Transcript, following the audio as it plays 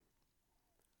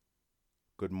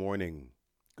good morning,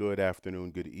 good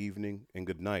afternoon, good evening, and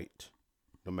good night.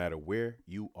 No matter where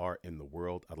you are in the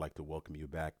world, I'd like to welcome you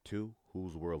back to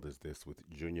Whose World Is This with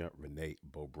Junior Renee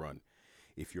Beaubrun.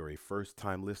 If you're a first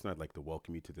time listener, I'd like to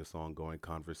welcome you to this ongoing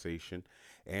conversation.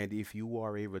 And if you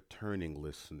are a returning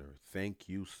listener, thank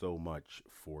you so much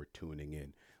for tuning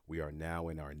in. We are now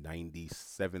in our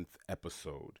 97th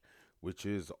episode, which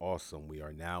is awesome. We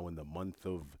are now in the month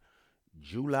of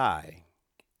July.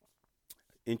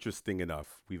 Interesting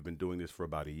enough, we've been doing this for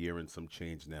about a year and some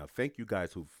change now. Thank you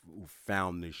guys who've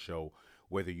found this show,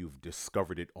 whether you've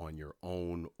discovered it on your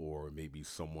own or maybe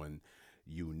someone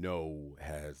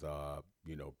has,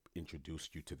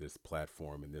 introduced you to this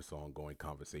platform and this ongoing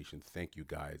conversation. Thank you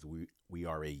guys. We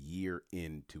are a year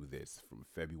into this from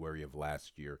February of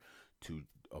last year to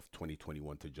of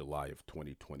 2021 to July of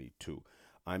 2022.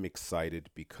 I'm excited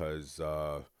because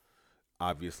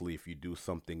obviously, if you do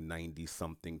something 90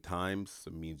 something times,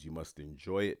 it means you must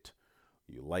enjoy it,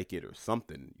 you like it, or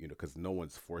something, because no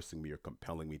one's forcing me or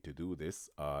compelling me to do this.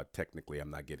 Technically, I'm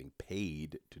not getting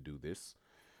paid to do this.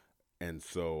 And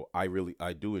so I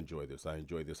do enjoy this. I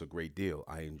enjoy this a great deal.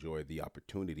 I enjoy the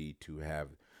opportunity to have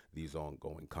these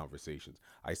ongoing conversations.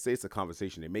 I say it's a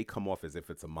conversation. It may come off as if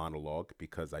it's a monologue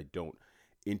because I don't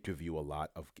interview a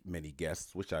lot of many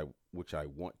guests, which I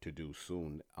want to do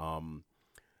soon.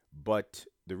 But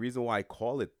the reason why I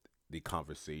call it the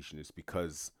conversation is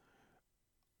because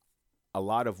a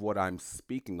lot of what I'm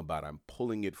speaking about, I'm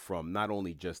pulling it from not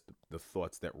only just the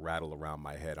thoughts that rattle around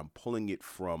my head, I'm pulling it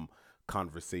from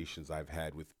conversations I've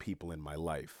had with people in my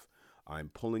life. I'm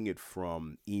pulling it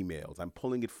from emails. I'm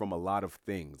pulling it from a lot of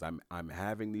things. I'm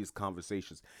having these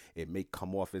conversations. It may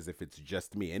come off as if it's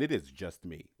just me, and it is just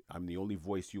me. I'm the only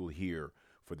voice you'll hear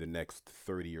for the next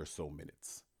 30 or so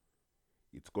minutes.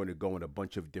 It's going to go in a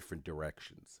bunch of different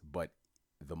directions, but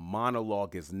the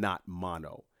monologue is not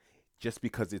mono. Just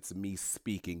because it's me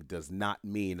speaking does not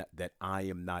mean that I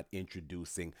am not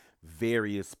introducing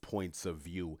various points of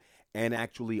view and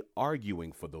actually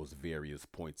arguing for those various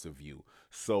points of view.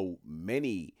 So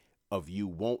many of you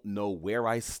won't know where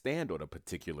I stand on a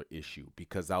particular issue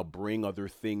because I'll bring other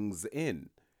things in.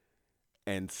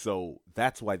 And so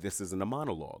that's why this isn't a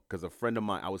monologue. Because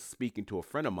I was speaking to a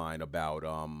friend of mine about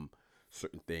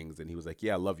certain things, and he was like,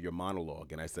 "Yeah, I love your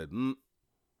monologue." And I said,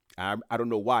 I don't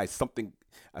know why. You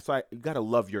got to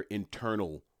love your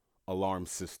internal alarm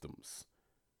systems,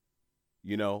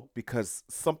 because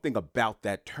something about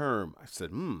that term, I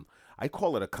said, I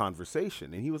call it a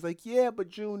conversation. And he was like, "Yeah, but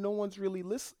June, no one's really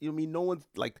listening. I mean, no one's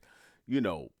like, you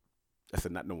know, I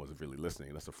said, not no one's really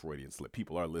listening. That's a Freudian slip.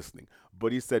 People are listening.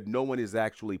 But he said, no one is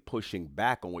actually pushing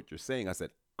back on what you're saying. I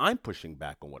said, I'm pushing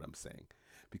back on what I'm saying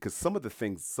because some of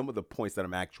the points that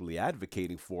I'm actually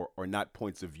advocating for are not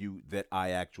points of view that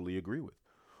I actually agree with.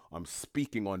 I'm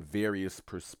speaking on various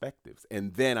perspectives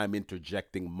and then I'm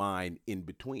interjecting mine in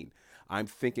between. I'm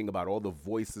thinking about all the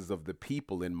voices of the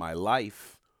people in my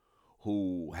life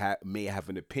who may have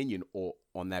an opinion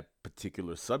on that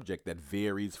particular subject that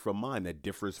varies from mine, that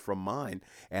differs from mine.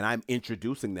 And I'm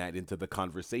introducing that into the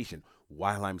conversation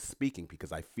while I'm speaking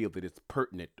because I feel that it's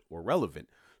pertinent or relevant.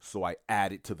 So I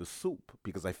add it to the soup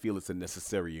because I feel it's a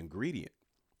necessary ingredient.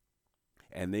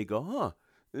 And they go, huh,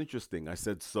 interesting. I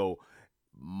said, so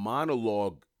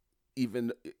monologue,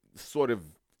 even sort of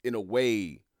in a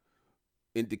way,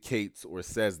 indicates or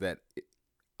says that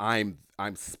I'm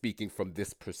speaking from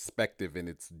this perspective and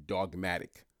it's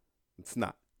dogmatic. It's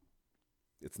not.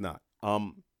 It's not.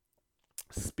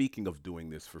 Speaking of doing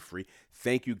this for free,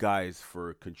 thank you guys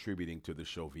for contributing to the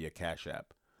show via Cash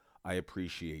App. I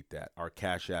appreciate that. Our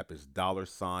Cash App is dollar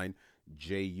sign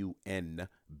JUNBEAU.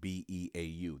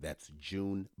 That's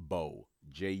June Bow.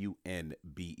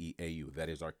 JUNBEAU. That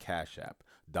is our Cash App.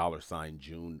 Dollar sign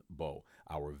June Bow.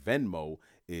 Our Venmo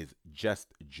is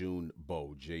just June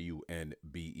Bow.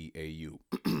 JUNBEAU.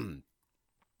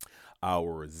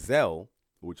 Our Zelle,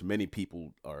 which many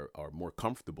people are more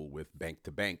comfortable with, bank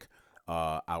to bank.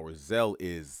 Our Zelle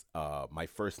is my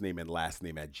first name and last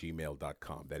name at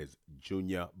gmail.com. That is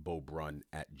Junya Beaubrun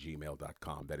at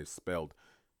gmail.com. That is spelled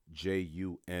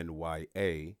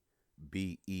JUNYABEAUBRUN.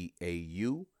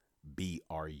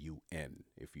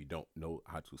 If you don't know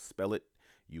how to spell it,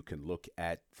 you can look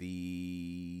at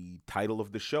the title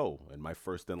of the show. And my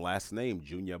first and last name,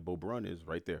 Junior Beaubrun, is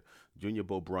right there. Junior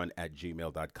Beaubrun at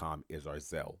gmail.com is our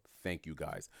Zelle. Thank you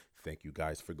guys. Thank you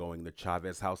guys for going to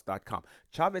ChavezHouse.com.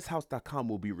 ChavezHouse.com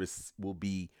will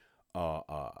be uh,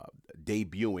 uh,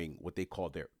 debuting what they call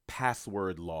their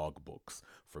password logbooks.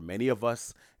 For many of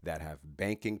us that have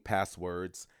banking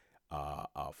passwords,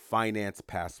 finance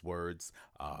passwords,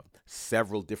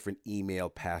 several different email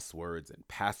passwords, and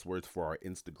passwords for our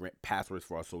Instagram, passwords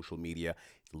for our social media.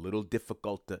 It's a little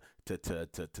difficult to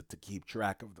keep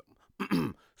track of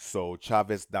them. So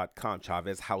Chavez.com,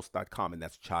 ChavezHouse.com, and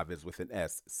that's Chavez with an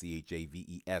S,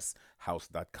 Chaves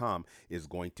House.com, is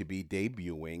going to be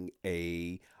debuting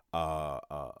a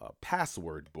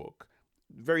password book.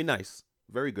 Very nice,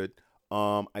 very good.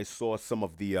 I saw some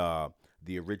of the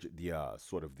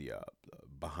sort of the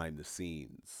behind the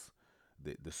scenes,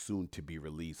 the soon to be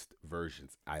released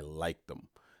versions. I like them.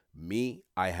 Me,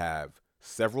 I have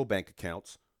several bank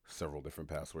accounts, several different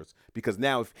passwords, because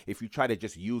now if you try to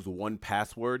just use one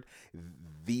password,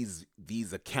 these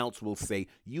accounts will say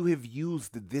you have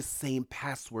used this same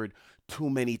password too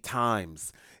many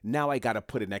times. Now I got to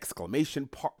put an exclamation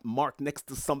mark next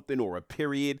to something or a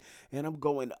period, and I'm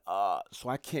going so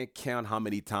I can't count how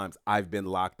many times I've been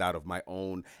locked out of my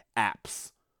own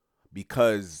apps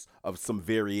because of some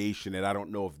variation, and I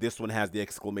don't know if this one has the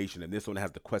exclamation and this one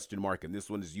has the question mark and this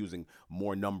one is using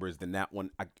more numbers than that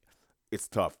one. It's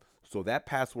tough. So that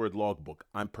password logbook,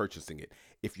 I'm purchasing it.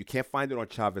 If you can't find it on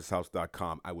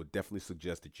ChavezHouse.com, I would definitely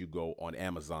suggest that you go on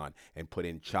Amazon and put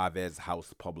in Chavez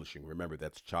House Publishing. Remember,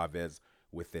 that's Chavez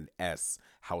with an S,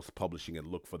 House Publishing, and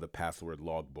look for the password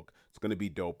logbook. It's gonna be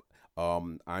dope.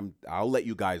 I'll let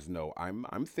you guys know.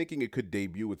 I'm thinking it could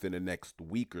debut within the next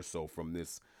week or so from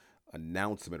this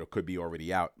announcement, or could be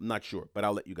already out. I'm not sure, but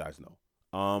I'll let you guys know.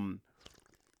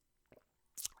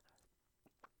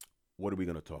 What are we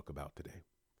gonna talk about today?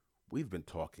 We've been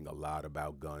talking a lot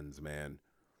about guns, man.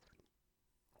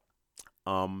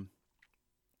 Um,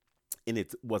 and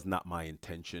it was not my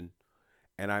intention.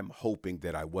 And I'm hoping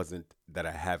that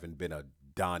I haven't been a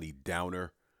Donnie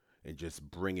Downer and just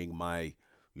bringing my,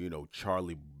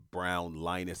 Charlie Brown,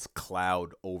 Linus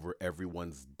Cloud over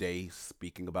everyone's day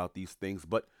speaking about these things.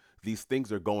 But these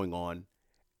things are going on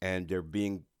and they're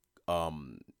being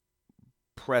um,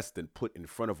 pressed and put in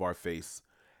front of our face.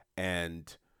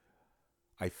 And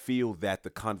I feel that the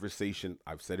conversation,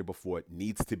 I've said it before, it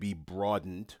needs to be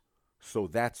broadened. So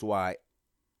that's why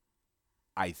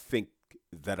I think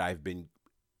that I've been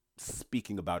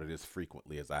speaking about it as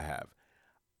frequently as I have.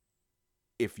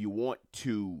 If you want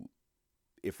to,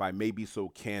 if I may be so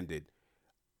candid,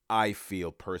 I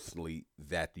feel personally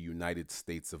that the United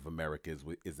States of America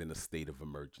is in a state of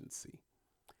emergency.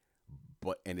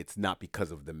 And it's not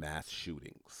because of the mass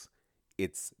shootings.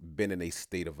 It's been in a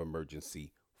state of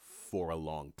emergency for a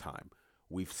long time.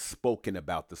 We've spoken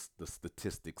about the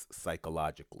statistics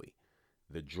psychologically,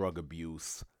 the drug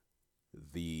abuse,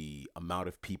 the amount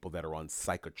of people that are on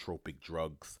psychotropic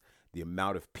drugs, the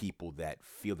amount of people that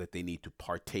feel that they need to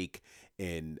partake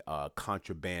in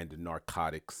contraband and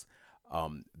narcotics.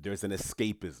 There's an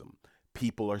escapism.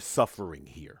 People are suffering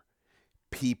here.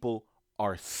 People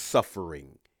are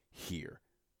suffering here.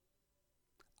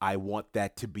 I want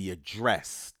that to be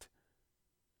addressed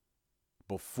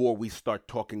before we start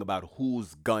talking about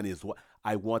whose gun is what.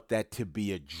 I want that to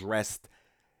be addressed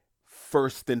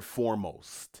first and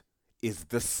foremost is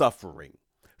the suffering.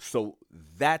 So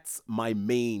that's my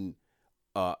main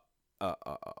uh,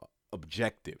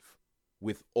 objective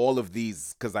with all of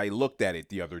these, because I looked at it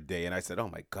the other day and I said, oh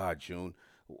my God, June,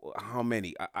 how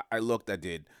many? I looked, I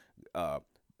did uh,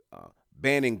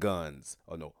 banning guns.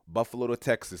 Oh no, Buffalo to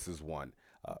Texas is one.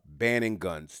 Banning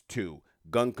guns, two.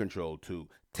 Gun control, two.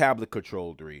 Tablet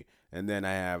control, three. And then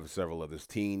I have several others: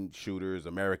 teen shooters,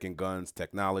 American guns,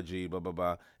 technology, blah blah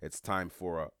blah. It's time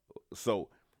for a so,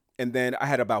 and then I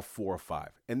had about four or five,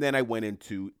 and then I went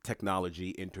into technology,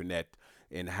 internet,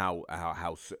 and how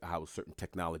certain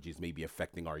technologies may be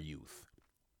affecting our youth.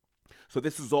 So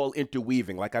this is all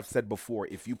interweaving. Like I've said before,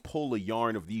 if you pull a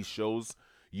yarn of these shows,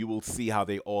 you will see how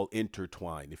they all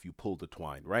intertwine. If you pull the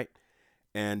twine, right?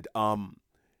 And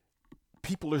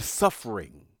people are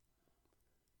suffering.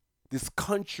 This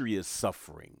country is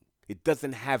suffering. It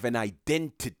doesn't have an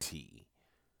identity.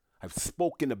 I've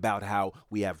spoken about how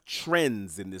we have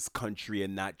trends in this country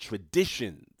and not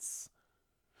traditions.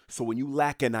 So when you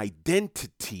lack an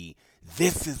identity,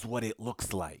 this is what it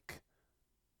looks like.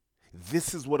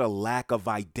 This is what a lack of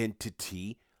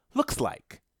identity looks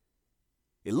like.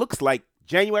 It looks like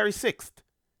January 6th.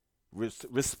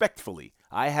 Respectfully,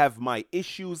 I have my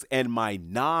issues and my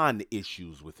non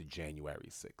issues with the January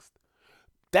 6th.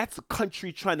 That's a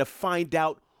country trying to find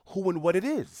out who and what it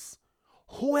is.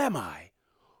 Who am I?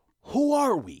 Who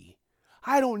are we?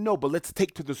 I don't know, but let's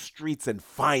take to the streets and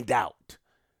find out.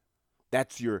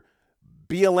 That's your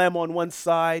BLM on one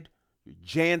side, your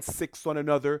Jan 6 on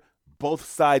another. Both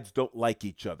sides don't like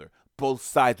each other. Both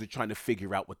sides are trying to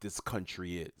figure out what this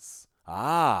country is.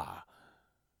 Ah,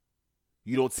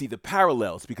 You don't see the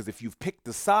parallels because if you've picked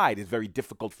the side, it's very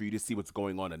difficult for you to see what's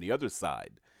going on the other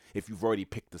side if you've already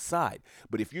picked the side.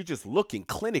 But if you're just looking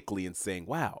clinically and saying,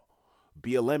 wow,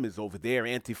 BLM is over there,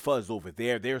 Antifa is over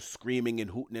there, they're screaming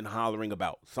and hooting and hollering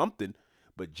about something,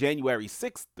 but January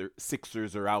 6th,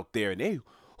 Sixers are out there and they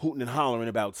hooting and hollering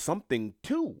about something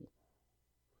too.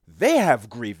 They have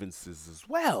grievances as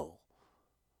well.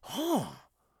 Huh?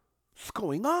 What's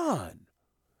going on?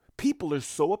 People are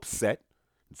so upset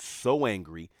and so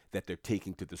angry that they're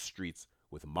taking to the streets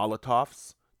with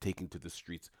Molotovs, taking to the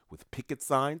streets with picket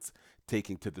signs,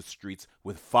 taking to the streets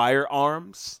with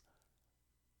firearms.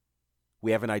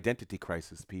 We have an identity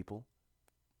crisis, people.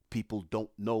 People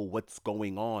don't know what's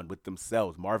going on with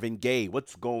themselves. Marvin Gaye,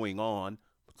 what's going on?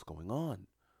 What's going on?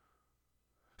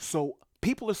 So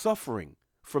people are suffering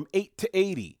from 8 to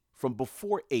 80, from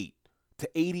before 8 to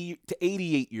 80 to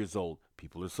 88 years old.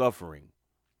 People are suffering.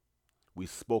 We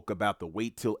spoke about the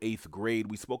wait till eighth grade.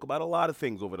 We spoke about a lot of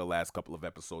things over the last couple of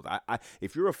episodes.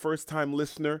 If you're a first time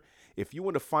listener, if you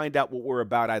want to find out what we're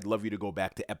about, I'd love you to go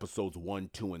back to episodes 1,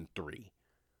 2, and 3.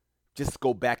 Just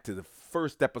go back to the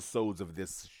first episodes of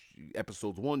this,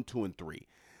 episodes 1, 2, and 3.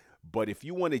 But if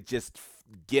you want to just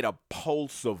get a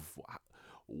pulse of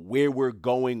where we're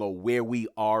going or where we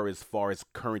are as far as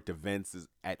current events is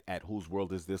at Whose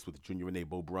World Is This with Junior Rene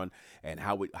Beaubrun, and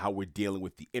how we're dealing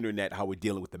with the internet, how we're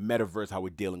dealing with the metaverse, how we're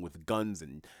dealing with guns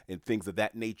and things of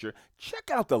that nature,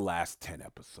 check out the last 10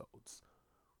 episodes.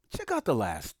 Check out the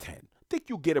last 10. I think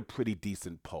you'll get a pretty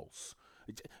decent pulse.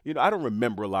 I don't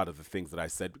remember a lot of the things that I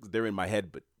said because they're in my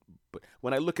head, but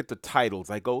when I look at the titles,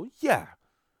 I go, yeah,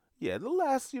 the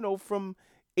last, from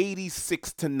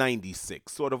 86 to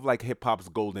 96, sort of like hip hop's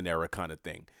golden era kind of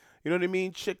thing. You know what I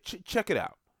mean? Check it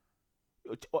out.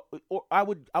 Or I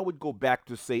would go back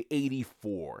to say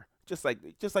 84, just like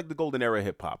the golden era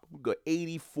hip hop. We go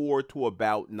 84 to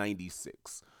about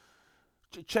 96.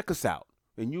 Check us out,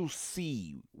 and you'll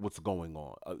see what's going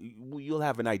on. You'll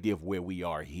have an idea of where we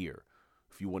are here.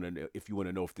 If you want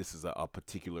to know if this is a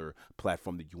particular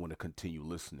platform that you want to continue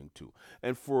listening to,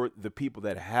 and for the people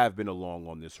that have been along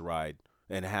on this ride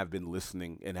and have been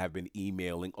listening and have been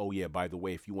emailing. Oh yeah, by the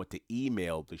way, if you want to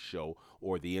email the show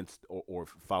or or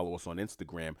follow us on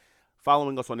Instagram,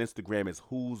 following us on Instagram is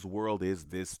Whose World Is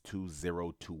This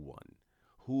 2021.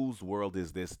 Whose World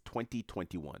Is This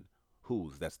 2021.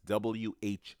 Whose, that's WHOSE.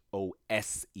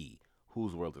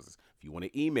 Whose World Is This? If you want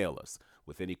to email us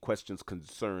with any questions,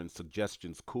 concerns,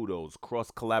 suggestions, kudos,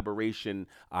 cross collaboration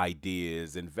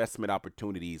ideas, investment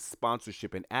opportunities,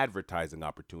 sponsorship and advertising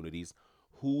opportunities,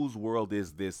 Whose World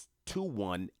Is This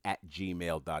 21 at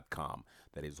gmail.com.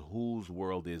 That is Whose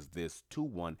World Is This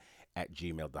 21 at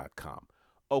gmail.com.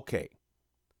 Okay,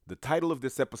 the title of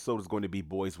this episode is going to be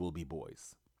Boys Will Be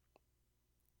Boys.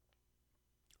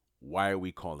 Why are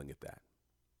we calling it that?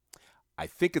 I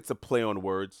think it's a play on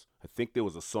words. I think there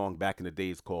was a song back in the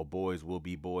days called Boys Will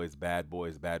Be Boys, Bad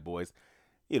Boys, Bad Boys.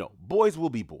 Boys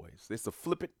will be boys. It's a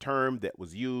flippant term that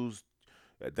was used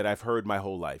that I've heard my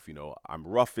whole life. I'm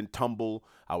rough and tumble.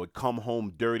 I would come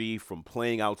home dirty from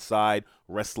playing outside,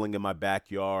 wrestling in my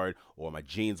backyard, or my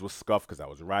jeans were scuffed because I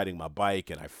was riding my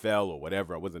bike and I fell or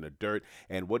whatever. I was in the dirt.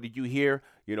 And what did you hear?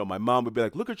 My mom would be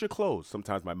like, look at your clothes.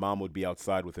 Sometimes my mom would be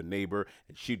outside with a neighbor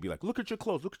and she'd be like, look at your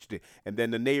clothes, look at your. And then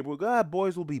the neighbor would go,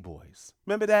 boys will be boys.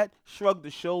 Remember that? Shrug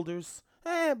the shoulders.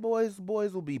 Boys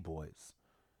will be boys.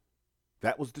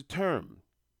 That was the term.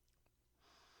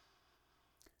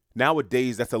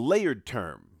 Nowadays, that's a layered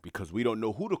term because we don't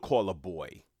know who to call a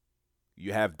boy.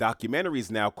 You have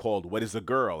documentaries now called What is a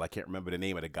Girl? I can't remember the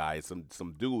name of the guy. It's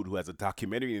some dude who has a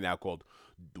documentary now called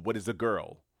What is a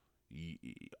Girl?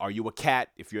 Are you a cat?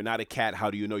 If you're not a cat, how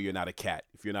do you know you're not a cat?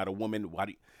 If you're not a woman, why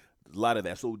do you, a lot of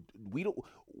that. So we're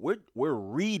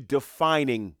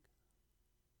redefining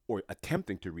or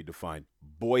attempting to redefine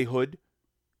boyhood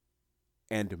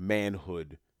and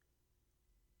manhood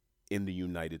in the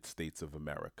United States of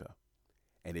America.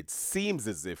 And it seems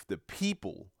as if the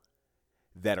people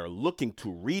that are looking to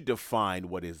redefine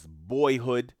what is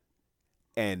boyhood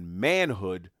and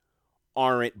manhood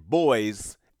aren't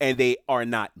boys and they are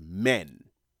not men.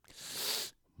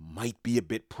 Might be a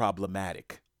bit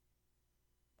problematic.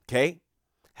 Okay?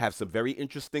 Have some very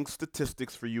interesting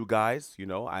statistics for you guys.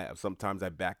 Sometimes I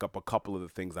back up a couple of the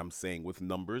things I'm saying with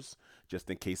numbers just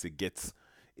in case it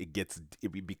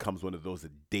becomes one of those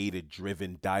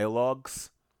data-driven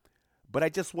dialogues. But I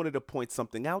just wanted to point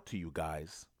something out to you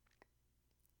guys.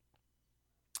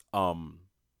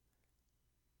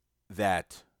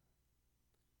 That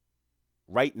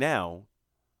right now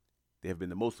there have been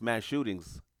the most mass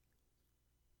shootings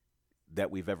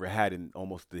that we've ever had in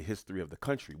almost the history of the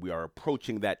country. We are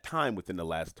approaching that time within the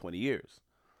last 20 years.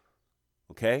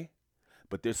 Okay?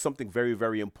 But there's something very,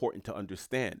 very important to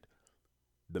understand.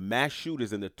 The mass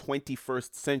shooters in the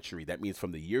 21st century, that means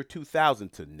from the year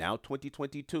 2000 to now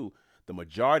 2022, the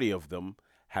majority of them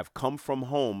have come from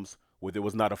homes where there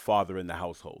was not a father in the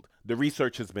household. The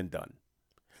research has been done.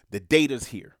 The data's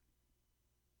here.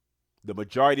 The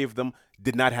majority of them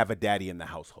did not have a daddy in the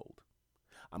household.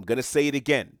 I'm going to say it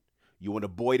again. You want a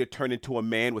boy to turn into a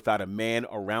man without a man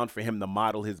around for him to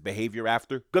model his behavior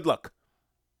after? Good luck.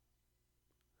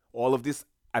 All of this,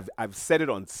 I've said it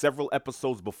on several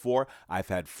episodes before. I've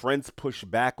had friends push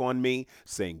back on me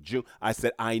saying, I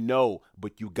said, I know,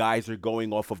 but you guys are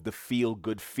going off of the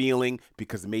feel-good feeling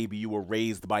because maybe you were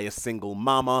raised by a single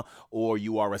mama, or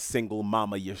you are a single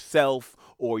mama yourself,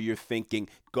 or you're thinking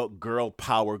girl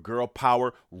power, girl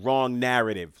power. Wrong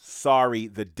narrative. Sorry,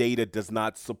 the data does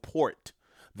not support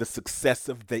the success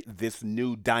of this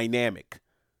new dynamic.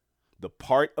 The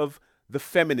part of the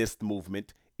feminist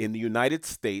movement in the United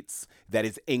States that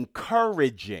is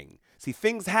encouraging. See,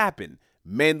 things happen.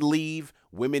 Men leave,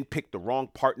 women pick the wrong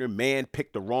partner, man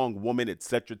pick the wrong woman,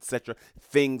 etc., etc.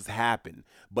 Things happen.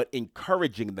 But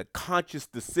encouraging the conscious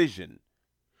decision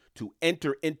to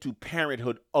enter into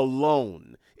parenthood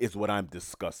alone is what I'm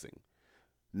discussing.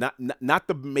 Not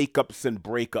the makeups and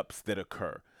breakups that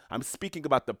occur. I'm speaking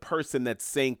about the person that's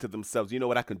saying to themselves, you know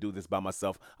what, I can do this by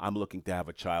myself. I'm looking to have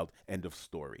a child. End of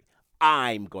story.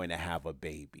 I'm going to have a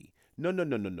baby. No, no,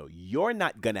 no, no, no. You're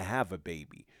not going to have a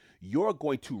baby. You're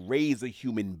going to raise a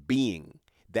human being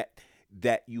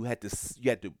that you had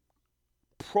to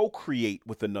procreate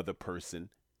with another person,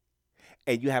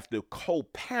 and you have to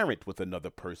co-parent with another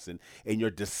person, and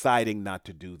you're deciding not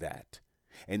to do that.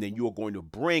 And then you're going to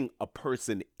bring a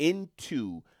person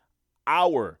into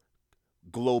our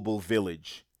global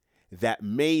village that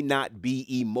may not be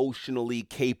emotionally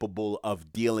capable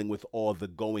of dealing with all the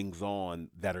goings on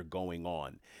that are going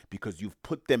on because you've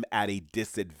put them at a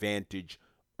disadvantage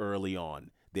early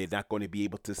on. They're not going to be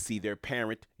able to see their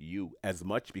parent, you, as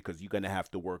much because you're going to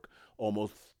have to work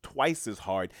almost twice as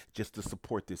hard just to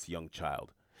support this young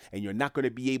child. And you're not going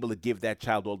to be able to give that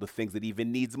child all the things that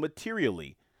even needs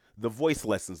materially. The voice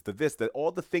lessons, the this, that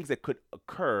all the things that could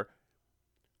occur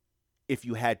if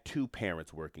you had two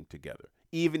parents working together.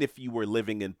 Even if you were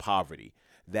living in poverty,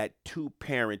 that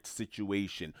two-parent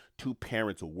situation, two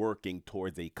parents working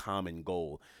towards a common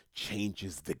goal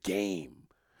changes the game.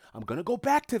 I'm going to go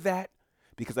back to that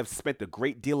because I've spent a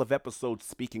great deal of episodes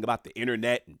speaking about the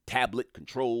internet and tablet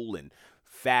control and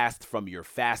fast from your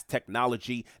fast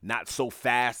technology, not so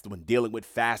fast when dealing with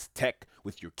fast tech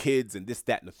with your kids and this,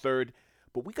 that, and the third.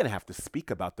 But we're going to have to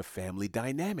speak about the family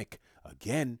dynamic.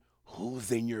 Again,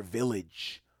 who's in your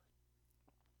village?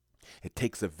 It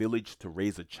takes a village to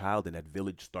raise a child, and that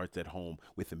village starts at home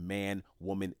with a man,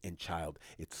 woman, and child.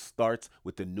 It starts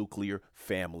with the nuclear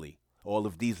family. All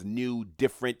of these new,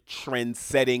 different,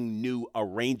 trend-setting, new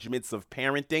arrangements of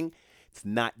parenting, it's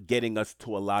not getting us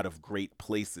to a lot of great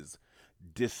places.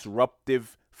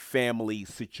 Disruptive family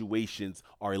situations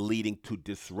are leading to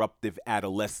disruptive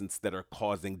adolescents that are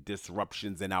causing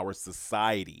disruptions in our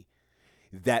society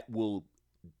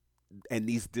and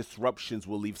these disruptions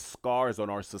will leave scars on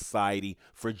our society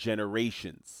for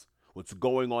generations. What's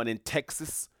going on in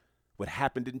Texas, what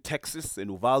happened in Texas, in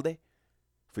Uvalde,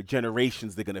 for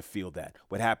generations they're going to feel that.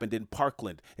 What happened in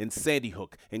Parkland, in Sandy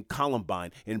Hook, in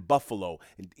Columbine, in Buffalo,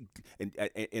 in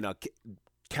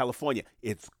California,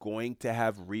 it's going to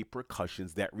have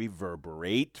repercussions that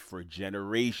reverberate for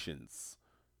generations.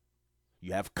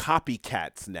 You have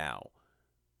copycats now.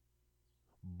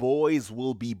 Boys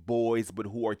will be boys, but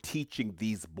who are teaching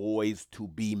these boys to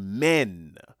be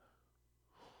men?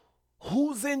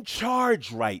 Who's in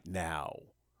charge right now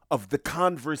of the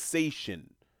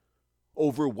conversation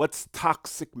over what's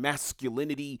toxic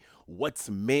masculinity, what's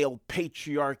male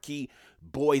patriarchy,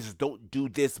 boys don't do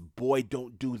this, boy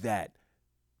don't do that?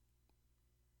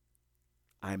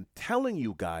 I'm telling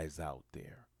you guys out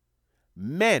there,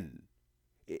 men,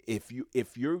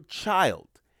 if your child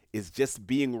is just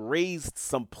being raised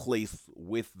someplace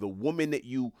with the woman that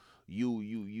you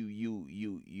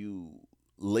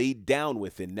laid down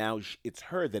with, and now it's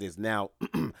her that is now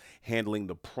handling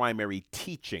the primary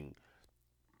teaching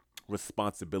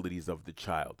responsibilities of the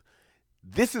child.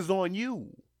 This is on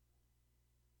you.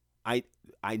 I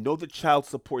know the child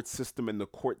support system and the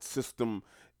court system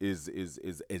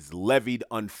is levied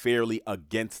unfairly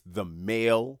against the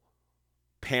male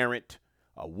parent.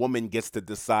 A woman gets to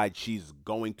decide she's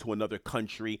going to another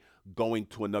country, going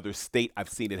to another state. I've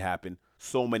seen it happen.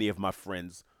 So many of my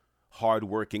friends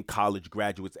hardworking college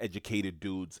graduates, educated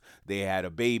dudes. They had a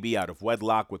baby out of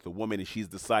wedlock with a woman, and she's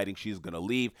deciding she's gonna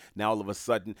leave. Now all of a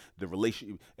sudden, the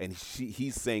relationship, and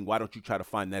he's saying, "Why don't you try to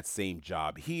find that same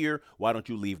job here? Why don't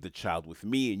you leave the child with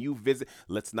me and you visit?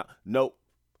 Let's not. No,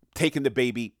 taking the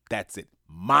baby. That's it.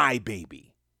 My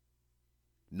baby.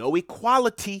 No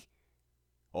equality.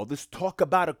 All this talk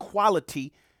about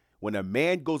equality." When a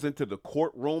man goes into the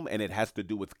courtroom and it has to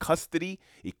do with custody,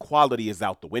 equality is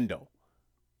out the window.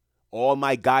 All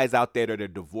my guys out there that are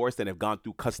divorced and have gone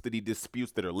through custody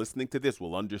disputes that are listening to this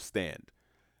will understand.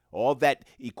 All that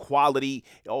equality,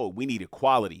 oh, we need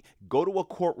equality. Go to a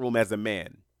courtroom as a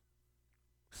man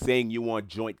saying you want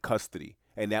joint custody,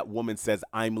 and that woman says,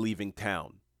 "I'm leaving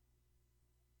town."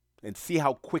 And see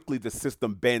how quickly the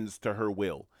system bends to her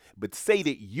will. But say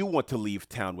that you want to leave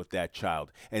town with that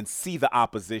child and see the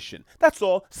opposition. That's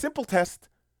all. Simple test.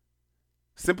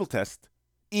 Simple test.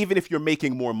 Even if you're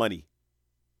making more money,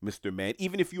 Mr. Man,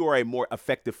 even if you are a more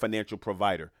effective financial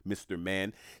provider, Mr.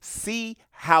 Man, see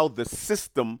how the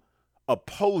system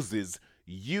opposes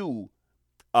you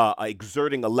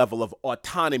exerting a level of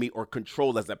autonomy or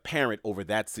control as a parent over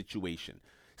that situation.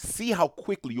 See how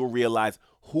quickly you'll realize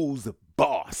who's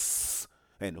boss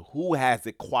and who has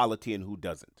equality and who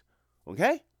doesn't.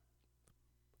 Okay?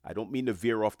 I don't mean to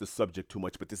veer off the subject too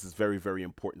much, but this is very, very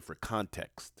important for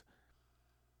context.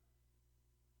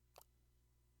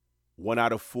 1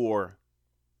 out of 4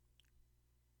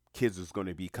 kids is going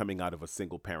to be coming out of a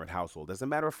single parent household. As a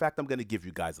matter of fact, I'm going to give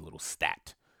you guys a little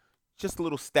stat. Just a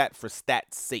little stat for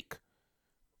stat's sake.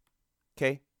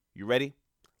 Okay? You ready?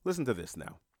 Listen to this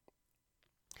now.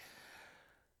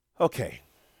 Okay.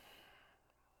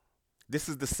 This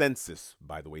is the census,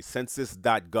 by the way,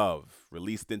 census.gov,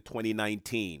 released in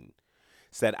 2019.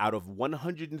 Said out of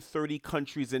 130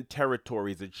 countries and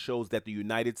territories, it shows that the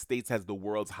United States has the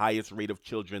world's highest rate of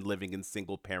children living in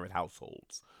single-parent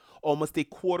households. Almost a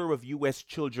quarter of U.S.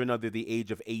 children under the age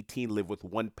of 18 live with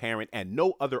one parent and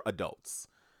no other adults.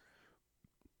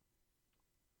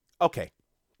 Okay.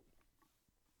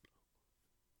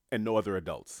 And no other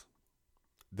adults.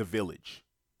 The village.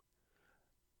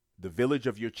 The village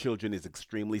of your children is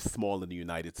extremely small in the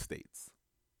United States.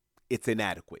 It's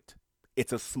inadequate.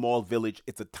 It's a small village.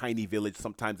 It's a tiny village.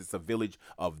 Sometimes it's a village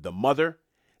of the mother,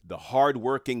 the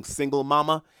hardworking single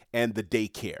mama, and the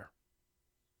daycare.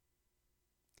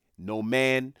 No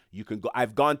man, you can go.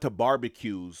 I've gone to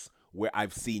barbecues where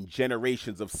I've seen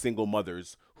generations of single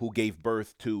mothers who gave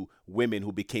birth to women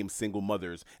who became single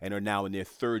mothers and are now in their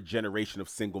 3rd generation of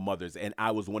single mothers. And I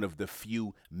was one of the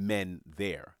few men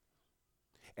there.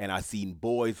 And I seen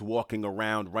boys walking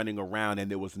around, running around,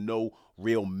 and there was no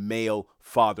real male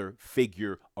father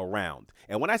figure around.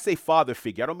 And when I say father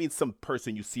figure, I don't mean some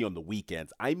person you see on the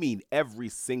weekends. I mean every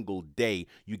single day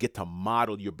you get to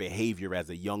model your behavior as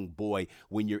a young boy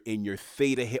when you're in your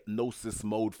theta hypnosis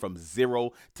mode from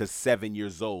 0 to 7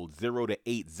 years old, 0 to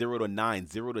 8, 0 to 9,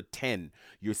 0 to 10.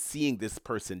 You're seeing this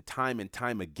person time and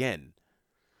time again.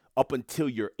 Up until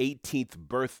your 18th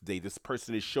birthday, this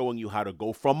person is showing you how to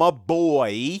go from a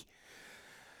boy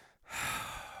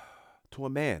to a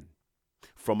man,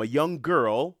 from a young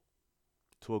girl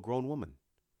to a grown woman.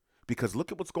 Because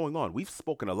look at what's going on. We've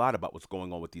spoken a lot about what's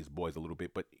going on with these boys a little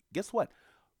bit, but guess what?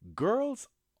 Girls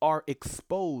are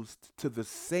exposed to the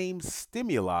same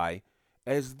stimuli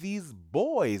as these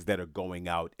boys that are going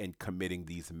out and committing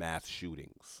these mass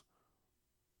shootings.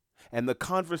 And the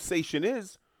conversation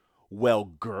is, well,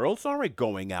 girls aren't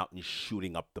going out and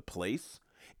shooting up the place.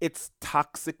 It's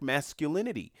toxic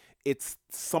masculinity. It's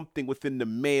something within the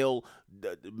male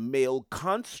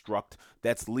construct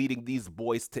that's leading these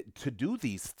boys to do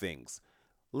these things.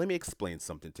 Let me explain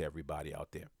something to everybody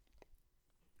out there.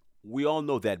 We all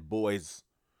know that boys,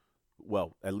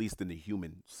 well, at least in the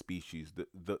human species,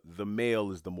 the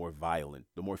male is the more violent,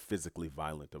 the more physically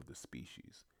violent of the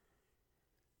species.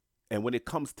 And when it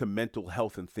comes to mental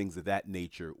health and things of that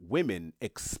nature, women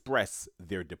express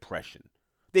their depression.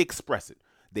 They express it.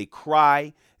 They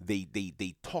cry. They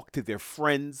talk to their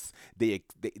friends. They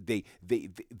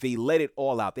let it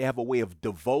all out. They have a way of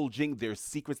divulging their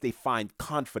secrets. They find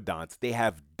confidants. They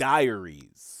have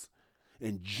diaries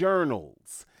and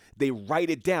journals. They write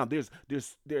it down.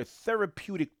 There are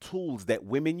therapeutic tools that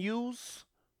women use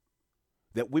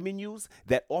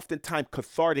that oftentimes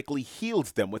cathartically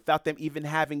heals them without them even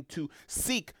having to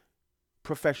seek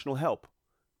professional help.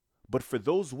 But for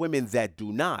those women that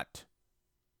do not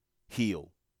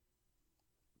heal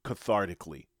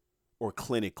cathartically or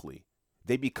clinically,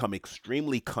 they become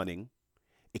extremely cunning,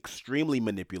 extremely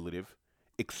manipulative,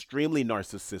 extremely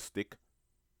narcissistic,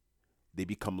 They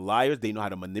become liars. They know how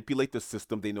to manipulate the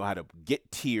system. They know how to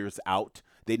get tears out.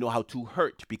 They know how to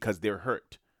hurt because they're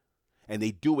hurt. And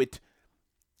they do it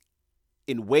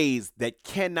in ways that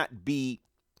cannot be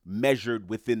measured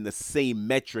within the same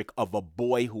metric of a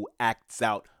boy who acts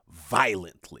out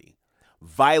violently.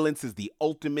 Violence is the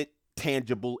ultimate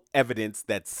tangible evidence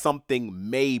that something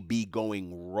may be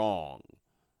going wrong.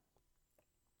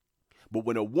 But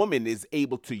when a woman is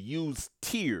able to use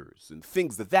tears and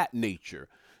things of that nature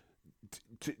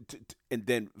and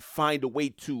then find a way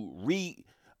to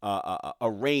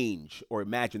arrange or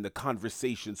imagine the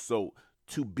conversation so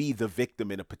to be the victim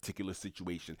in a particular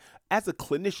situation. As a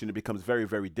clinician, it becomes very,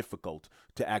 very difficult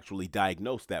to actually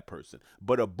diagnose that person.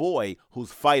 But a boy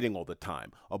who's fighting all the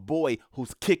time, a boy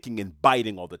who's kicking and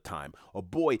biting all the time, a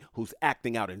boy who's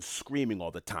acting out and screaming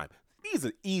all the time, these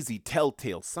are easy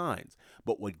telltale signs.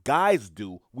 But what guys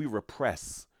do, we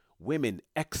repress. Women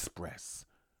express.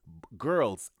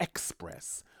 Girls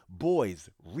express. Boys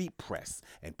repress.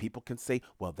 And people can say,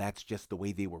 well, that's just the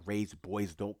way they were raised.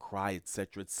 Boys don't cry,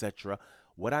 etc., etc.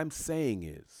 What I'm saying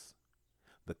is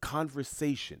the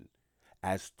conversation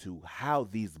as to how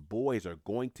these boys are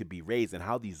going to be raised and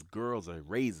how these girls are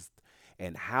raised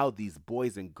and how these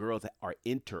boys and girls are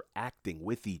interacting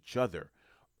with each other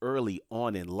early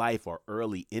on in life are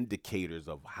early indicators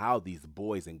of how these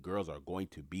boys and girls are going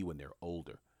to be when they're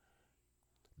older.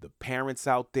 The parents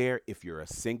out there, if you're a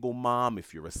single mom,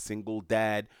 if you're a single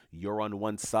dad, you're on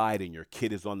one side and your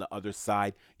kid is on the other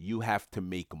side, you have to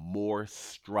make more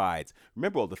strides.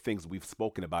 Remember all the things we've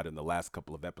spoken about in the last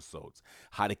couple of episodes,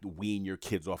 how to wean your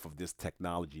kids off of this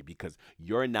technology because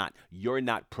you're not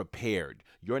prepared.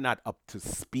 You're not up to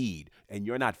speed and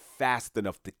you're not fast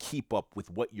enough to keep up with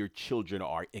what your children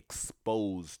are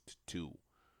exposed to.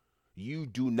 You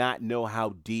do not know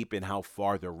how deep and how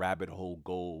far the rabbit hole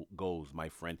goes, my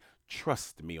friend.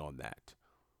 Trust me on that.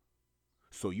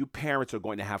 So you parents are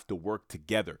going to have to work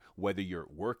together, whether you're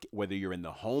in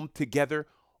the home together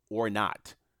or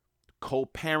not.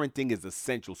 Co-parenting is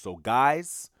essential. So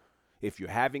guys, if you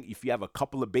have a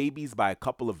couple of babies by a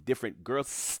couple of different girls,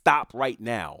 stop right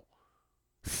now.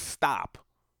 Stop.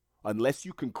 Unless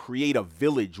you can create a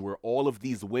village where all of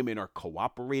these women are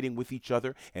cooperating with each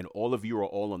other and all of you are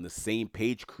all on the same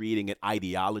page, creating an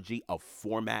ideology, a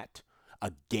format,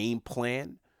 a game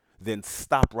plan, then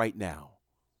stop right now.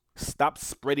 Stop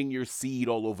spreading your seed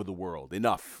all over the world.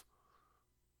 Enough.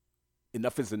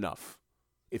 Enough is enough.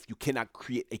 If you cannot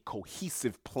create a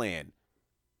cohesive plan,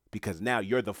 because now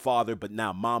you're the father, but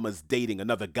now mama's dating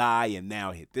another guy, and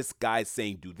now this guy's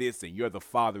saying do this, and you're the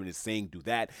father and is saying do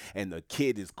that, and the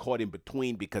kid is caught in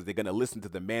between because they're going to listen to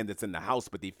the man that's in the house,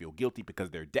 but they feel guilty because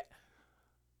they're dead.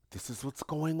 This is what's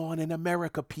going on in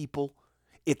America, people.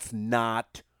 It's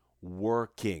not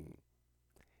working.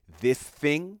 This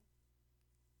thing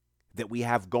that we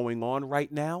have going on right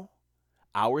now,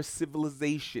 our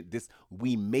civilization,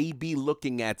 we may be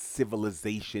looking at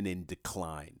civilization in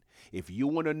decline. If you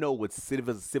want to know what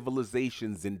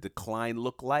civilizations in decline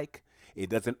look like, it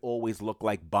doesn't always look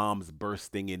like bombs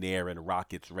bursting in air and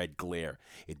rockets' red glare.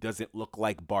 It doesn't look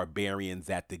like barbarians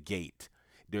at the gate.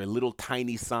 There are little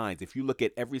tiny signs. If you look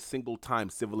at every single time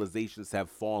civilizations have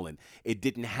fallen, it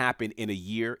didn't happen in a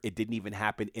year. It didn't even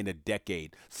happen in a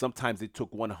decade. Sometimes it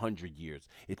took 100 years.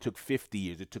 It took 50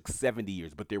 years. It took 70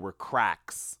 years. But there were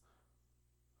cracks.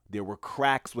 There were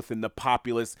cracks within the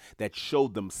populace that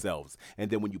showed themselves.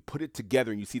 And then when you put it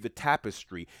together and you see the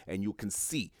tapestry and you can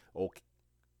see, okay,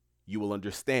 you will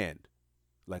understand.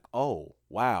 Like, oh,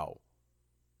 wow.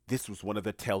 This was one of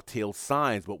the telltale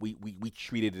signs, but we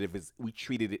treated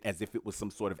it as if it was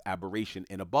some sort of aberration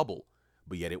in a bubble,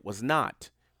 but yet it was not.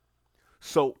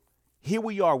 So here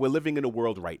we are. We're living in a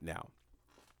world right now.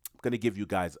 I'm going to give you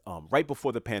guys right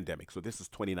before the pandemic. So this is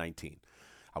 2019.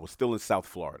 I was still in South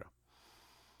Florida.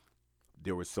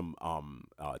 There were some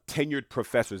tenured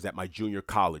professors at my junior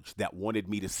college that wanted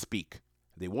me to speak.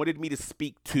 They wanted me to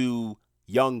speak to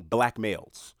young black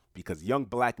males because young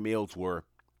black males were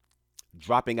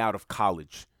dropping out of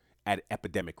college at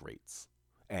epidemic rates.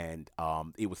 And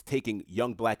it was taking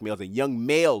young black males and young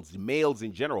males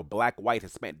in general, black, white,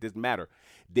 Hispanic, didn't matter.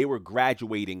 They were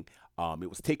graduating. It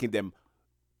was taking them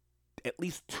at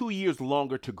least 2 years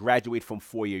longer to graduate from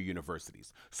four-year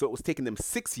universities. So it was taking them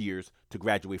 6 years to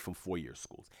graduate from four-year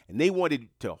schools. And they wanted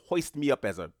to hoist me up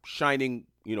as a shining,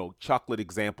 chocolate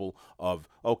example of,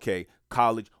 okay,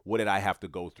 college, what did I have to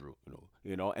go through?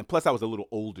 And plus I was a little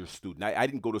older student. I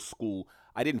didn't go to school.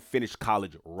 I didn't finish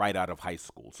college right out of high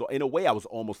school. So in a way, I was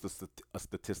almost a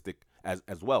statistic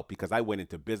as well because I went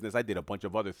into business. I did a bunch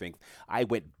of other things. I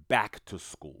went back to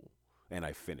school and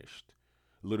I finished.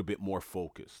 A little bit more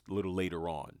focused, a little later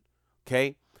on.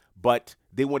 Okay? But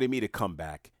they wanted me to come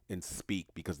back and speak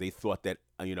because they thought that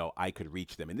I could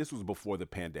reach them. And this was before the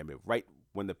pandemic. Right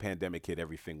when the pandemic hit,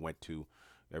 everything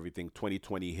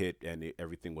 2020 hit, and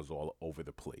everything was all over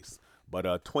the place. But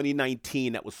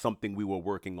 2019, that was something we were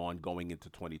working on going into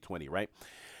 2020, right?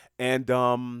 And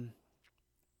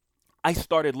I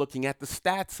started looking at the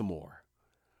stats more.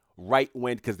 Right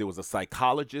when, because there was a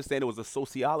psychologist and there was a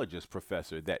sociologist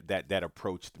professor that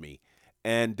approached me,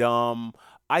 and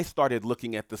I started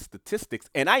looking at the statistics,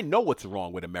 and I know what's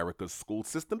wrong with America's school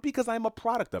system because I'm a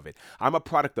product of it. I'm a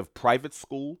product of private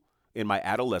school in my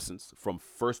adolescence, from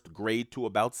first grade to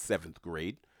about seventh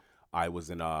grade. I was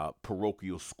in a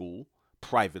parochial school,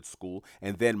 private school,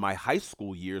 and then my high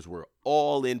school years were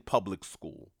all in public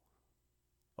school.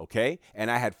 Okay,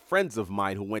 and I had friends of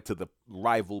mine who went to the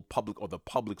rival public or the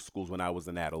public schools when I was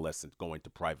an adolescent, going to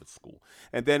private school.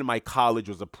 And then my college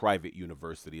was a private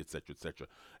university, et cetera, et cetera.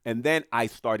 And then I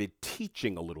started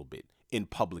teaching a little bit in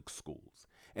public schools.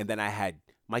 And then I had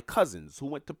my cousins who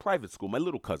went to private school, my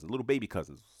little cousins, little baby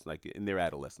cousins, like in their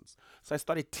adolescence. So I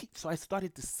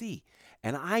started to see,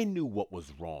 and I knew what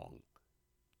was wrong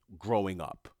growing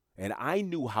up. And I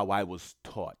knew how I was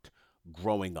taught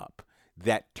growing up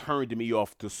that turned me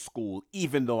off to school,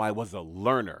 even though I was a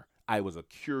learner. I was a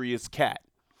curious cat.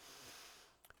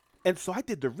 And so I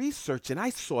did the research and I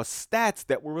saw stats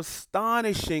that were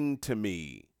astonishing to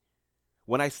me.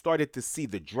 When I started to see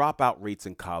the dropout rates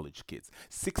in college kids,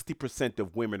 60%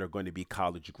 of women are going to be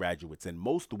college graduates, and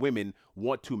most women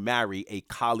want to marry a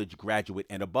college graduate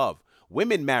and above.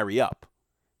 Women marry up,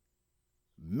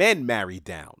 men marry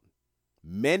down.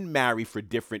 Men marry for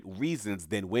different reasons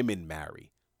than women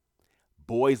marry.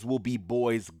 Boys will be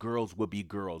boys, girls will be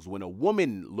girls. When a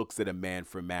woman looks at a man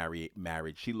for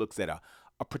marriage, she looks at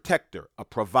a protector, a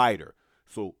provider.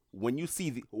 So when you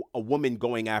see a woman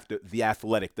going after the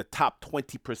athletic, the top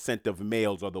 20% of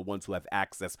males are the ones who have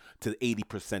access to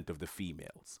 80% of the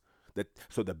females.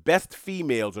 So the best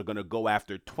females are going to go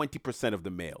after 20% of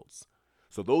the males.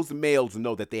 So those males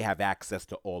know that they have access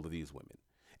to all of these women.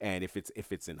 And if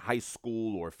it's in high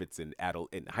school, or if it's in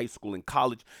high school and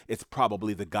college, it's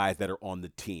probably the guys that are on the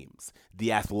teams,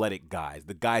 the athletic guys,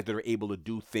 the guys that are able to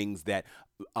do things that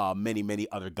many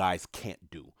other guys can't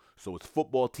do. So it's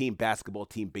football team, basketball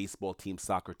team, baseball team,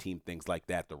 soccer team, things like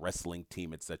that, the wrestling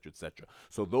team, et cetera, et cetera.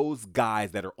 So those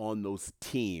guys that are on those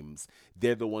teams,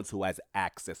 they're the ones who has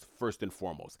access first and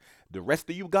foremost. The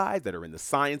rest of you guys that are in the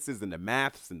sciences and the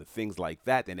maths and the things like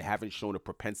that, and haven't shown a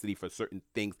propensity for certain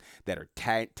things that are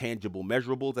tangible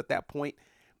measurables at that point,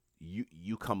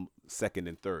 you come second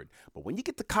and third. But when you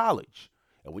get to college,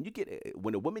 and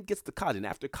when a woman gets to college, and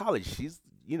after college, she's,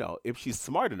 if she's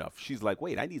smart enough, she's like,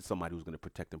 wait, I need somebody who's going to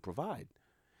protect and provide.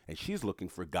 And she's looking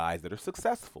for guys that are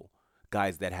successful,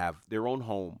 guys that have their own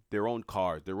home, their own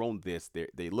cars, their own this.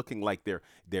 They're looking like they're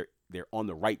on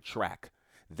the right track.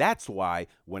 That's why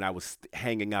when I was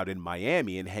hanging out in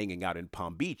Miami and hanging out in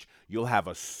Palm Beach, you'll have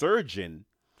a surgeon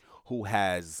who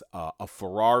has a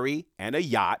Ferrari and a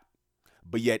yacht,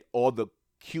 but yet all the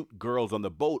cute girls on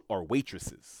the boat are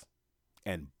waitresses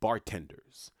and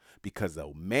bartenders, because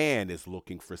a man is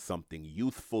looking for something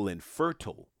youthful and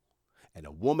fertile, and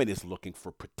a woman is looking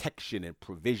for protection and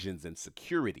provisions and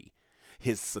security.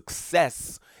 His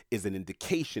success is an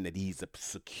indication that he's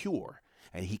secure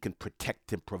and he can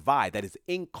protect and provide. That is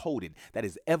encoded. That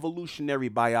is evolutionary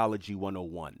biology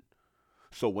 101.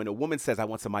 So when a woman says, I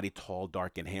want somebody tall,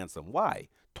 dark, and handsome, why?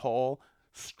 Tall,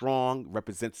 strong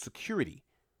represents security.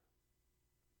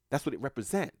 That's what it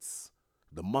represents.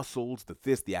 The muscles, the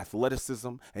this, the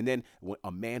athleticism. And then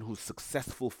a man who's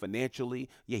successful financially,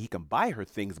 yeah, he can buy her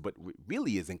things, but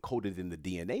really is encoded in the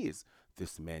DNA is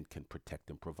this man can protect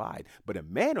and provide. But a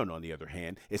man, on the other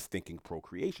hand, is thinking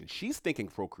procreation. She's thinking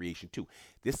procreation too.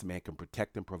 This man can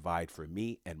protect and provide for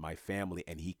me and my family,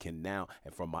 and he can now,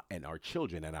 and for and our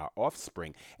children and our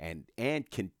offspring, and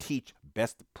can teach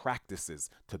best practices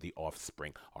to the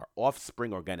offspring. Our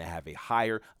offspring are going to have a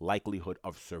higher likelihood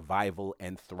of survival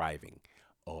and thriving.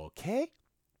 Okay?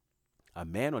 A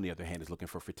man, on the other hand, is looking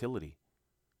for fertility.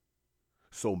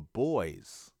 So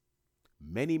boys,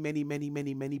 many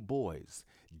boys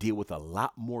deal with a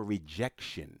lot more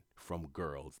rejection from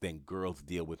girls than girls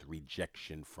deal with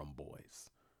rejection from boys.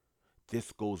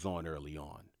 This goes on early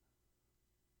on.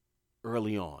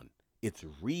 Early on, it's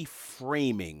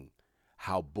reframing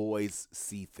how boys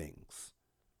see things.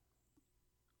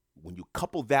 When you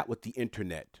couple that with the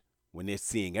internet, when they're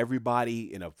seeing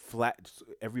everybody in a flat,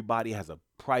 everybody has a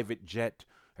private jet,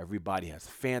 everybody has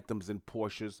Phantoms and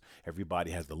Porsches,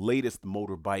 everybody has the latest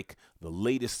motorbike, the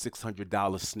latest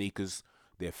 $600 sneakers,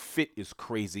 their fit is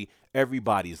crazy,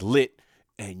 everybody's lit,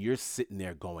 And you're sitting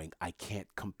there going, I can't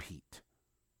compete.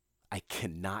 I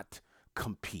cannot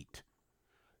compete.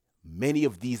 Many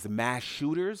of these mass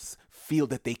shooters feel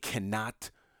that they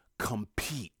cannot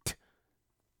compete.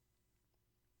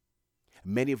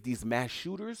 Many of these mass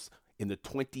shooters in the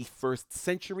 21st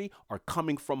century are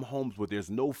coming from homes where there's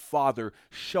no father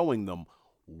showing them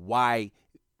why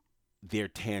they're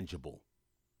tangible,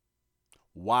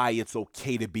 why it's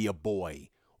okay to be a boy,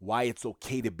 why it's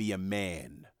okay to be a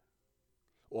man,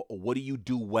 or what do you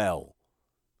do well.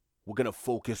 We're going to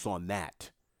focus on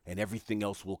that, and everything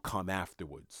else will come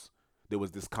afterwards. There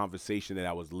was this conversation that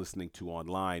I was listening to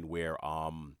online where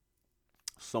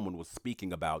someone was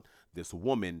speaking about this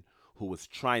woman who was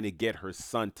trying to get her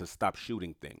son to stop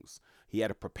shooting things. He had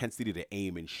a propensity to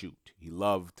aim and shoot. He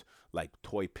loved like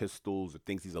toy pistols or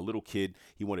things. He's a little kid.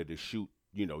 He wanted to shoot,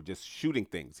 just shooting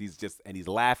things. And he's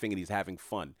laughing and he's having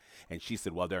fun. And she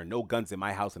said, well, there are no guns in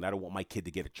my house and I don't want my kid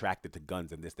to get attracted to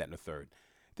guns and this, that, and the third.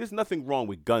 There's nothing wrong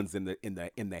with guns in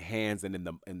the hands and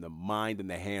in the mind and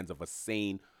the hands of a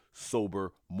sane,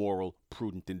 sober, moral,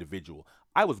 prudent individual.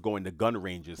 I was going to gun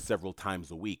ranges several times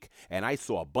a week, and I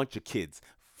saw a bunch of kids,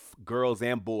 girls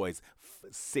and boys,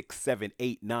 6, 7,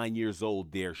 8, 9 years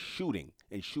old. They're shooting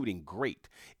and shooting great.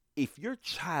 If your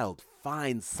child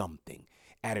finds something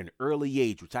at an early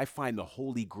age, which I find the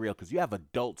holy grail, because you have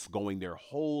adults going their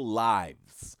whole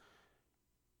lives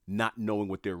not knowing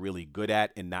what they're really good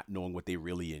at and not knowing what they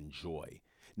really enjoy.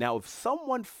 Now, if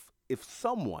someone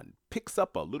picks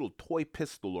up a little toy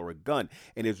pistol or a gun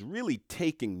and is really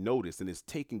taking notice and is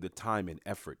taking the time and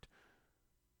effort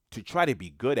to try to be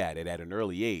good at it at an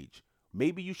early age,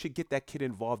 maybe you should get that kid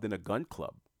involved in a gun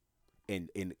club and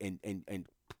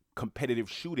competitive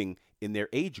shooting in their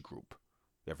age group.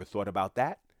 You ever thought about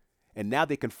that? And now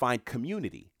they can find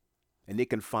community and they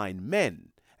can find men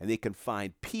and they can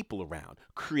find people around,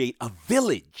 create a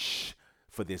village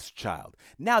for this child.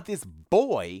 Now this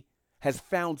boy has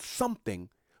found something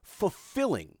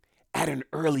fulfilling at an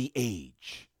early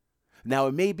age. Now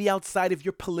it may be outside of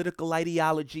your political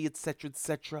ideology,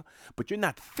 etc., but you're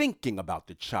not thinking about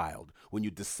the child when you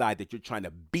decide that you're trying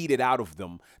to beat it out of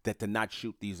them that to not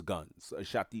shoot these guns,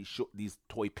 these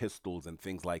toy pistols and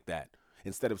things like that.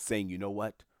 Instead of saying, you know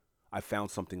what, I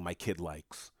found something my kid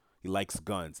likes. He likes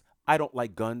guns. I don't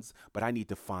like guns, but I need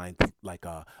to find like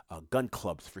gun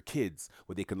clubs for kids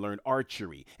where they can learn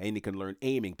archery and they can learn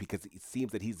aiming because it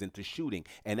seems that he's into shooting,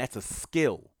 and that's a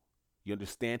skill. You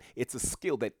understand? It's a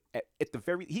skill that at the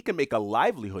very he can make a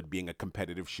livelihood being a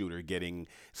competitive shooter, getting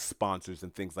sponsors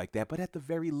and things like that. But at the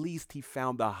very least, he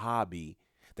found a hobby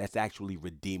that's actually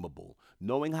redeemable.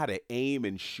 Knowing how to aim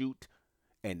and shoot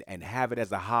and have it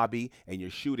as a hobby, and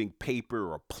you're shooting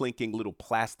paper or plinking little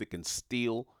plastic and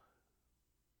steel.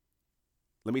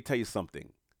 Let me tell you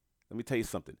something. Let me tell you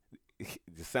something. It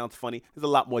sounds funny. There's a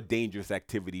lot more dangerous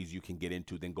activities you can get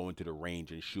into than going to the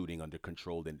range and shooting under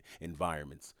controlled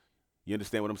environments. You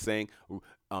understand what I'm saying?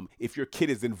 If your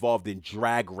kid is involved in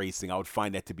drag racing, I would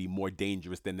find that to be more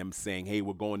dangerous than them saying, hey,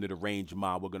 we're going to the range,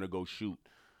 Mom, we're going to go shoot.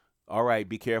 All right,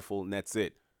 be careful, and that's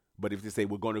it. But if they say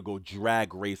we're going to go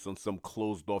drag race on some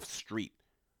closed off street,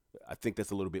 I think that's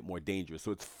a little bit more dangerous.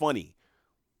 So it's funny.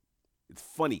 It's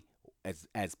funny.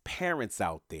 As parents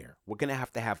out there, we're going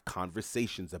to have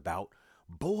conversations about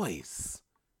boys.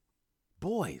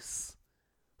 Boys.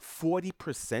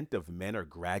 40% of men are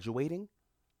graduating.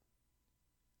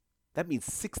 That means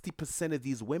 60% of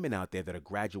these women out there that are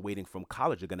graduating from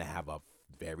college are going to have a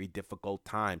very difficult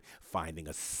time finding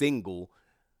a single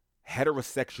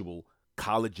heterosexual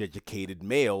college educated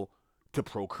male to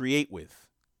procreate with.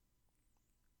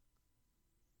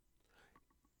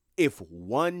 If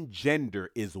one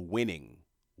gender is winning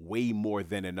way more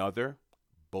than another,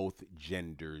 both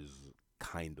genders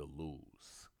kind of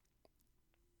lose.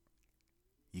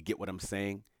 You get what I'm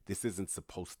saying? This isn't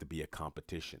supposed to be a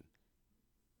competition.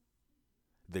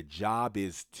 The job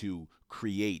is to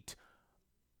create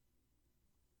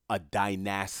a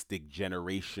dynastic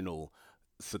generational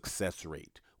success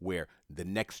rate where the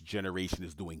next generation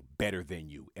is doing better than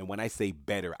you. And when I say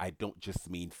better, I don't just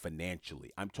mean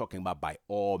financially. I'm talking about by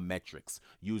all metrics,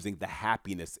 using the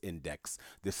happiness index,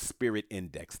 the spirit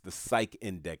index, the psych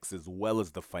index, as well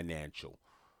as the financial.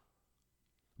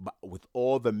 But with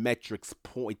all the metrics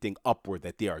pointing upward,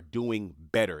 that they are doing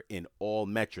better in all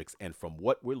metrics. And from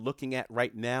what we're looking at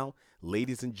right now,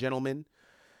 ladies and gentlemen,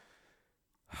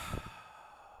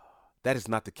 that is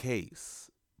not the case.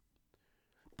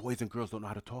 Boys and girls don't know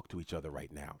how to talk to each other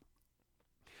right now.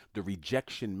 The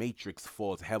rejection matrix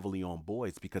falls heavily on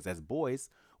boys because as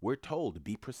boys, we're told to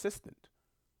be persistent.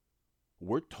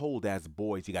 We're told as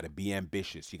boys, you got to be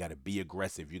ambitious, you got to be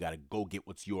aggressive, you got to go get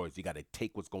what's yours, you got to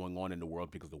take what's going on in the world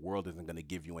because the world isn't going to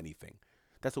give you anything.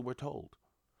 That's what we're told.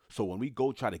 So when we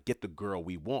go try to get the girl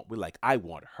we want, we're like, I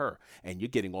want her, and you're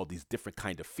getting all these different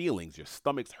kind of feelings. Your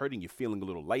stomach's hurting, you're feeling a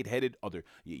little lightheaded.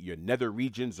 Your nether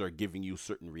regions are giving you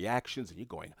certain reactions, and you're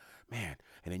going, man.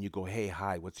 And then you go, hey,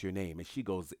 hi, what's your name? And she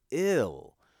goes,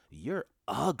 ill, you're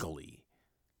ugly.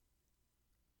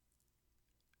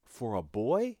 For a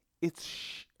boy,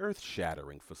 it's earth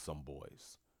shattering for some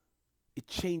boys. It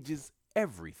changes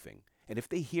everything. And if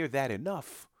they hear that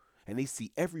enough, and they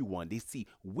see everyone, they see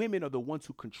women are the ones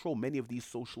who control many of these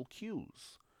social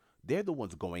cues. They're the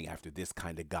ones going after this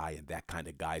kind of guy and that kind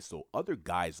of guy. So other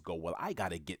guys go, well, I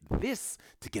got to get this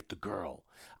to get the girl.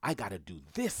 I got to do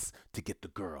this to get the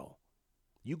girl.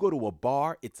 You go to a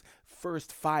bar, it's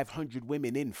first 500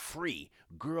 women in free,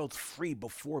 girls free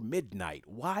before midnight.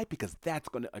 Why? Because that's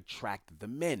going to attract the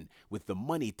men with the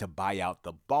money to buy out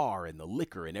the bar and the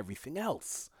liquor and everything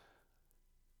else.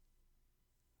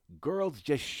 Girls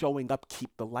just showing up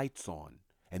keep the lights on.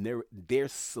 And their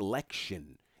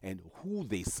selection and who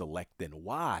they select and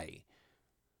why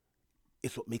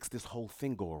is what makes this whole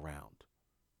thing go around.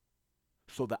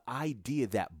 So the idea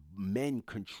that men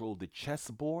control the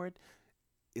chessboard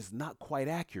is not quite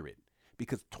accurate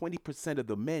because 20% of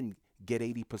the men get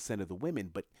 80% of the women,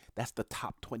 but that's the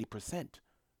top 20%.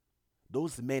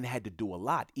 Those men had to do a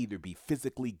lot, either be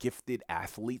physically gifted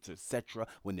athletes, etc.,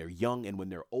 when they're young, and when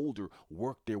they're older,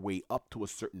 work their way up to a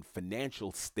certain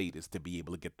financial status to be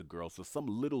able to get the girl. So some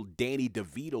little Danny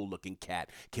DeVito looking cat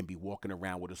can be walking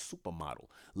around with a supermodel.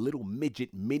 Little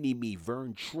midget mini me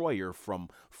Vern Troyer from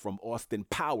Austin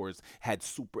Powers had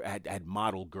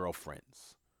model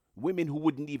girlfriends. Women who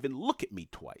wouldn't even look at me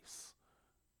twice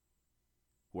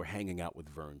were hanging out with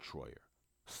Vern Troyer.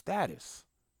 Status,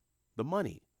 the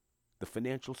money, the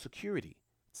financial security,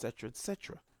 etc.,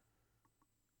 etc.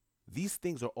 These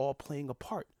things are all playing a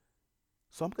part.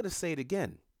 So I'm going to say it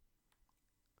again.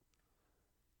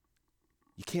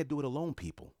 You can't do it alone,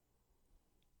 people.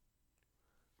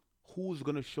 Who's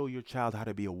going to show your child how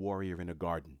to be a warrior in a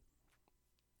garden?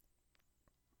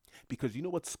 Because you know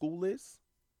what school is?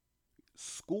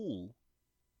 School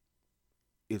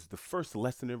is the first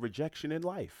lesson in rejection in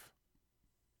life.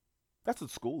 That's what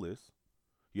school is.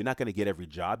 You're not going to get every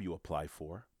job you apply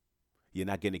for. You're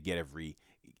not going to get every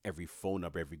phone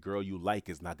number. Every girl you like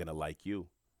is not going to like you.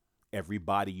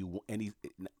 Everybody you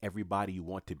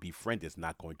want to befriend is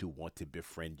not going to want to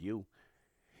befriend you.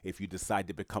 If you decide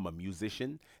to become a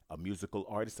musician, a musical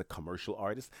artist, a commercial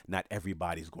artist, not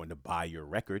everybody's going to buy your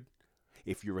record.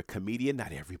 If you're a comedian,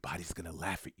 not everybody's going to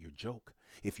laugh at your joke.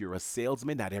 If you're a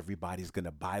salesman, not everybody's going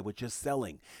to buy what you're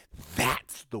selling.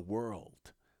 That's the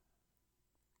world.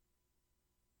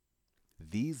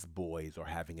 These boys are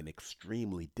having an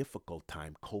extremely difficult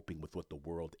time coping with what the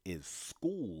world is.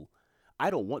 School, I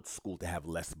don't want school to have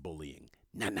less bullying.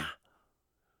 Nah.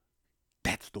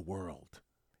 That's the world.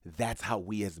 That's how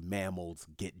we as mammals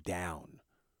get down.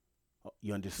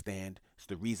 You understand? It's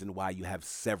the reason why you have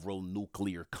several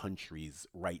nuclear countries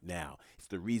right now. It's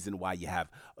the reason why you have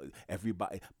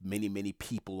many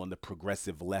people on the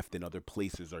progressive left and other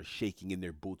places are shaking in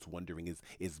their boots, wondering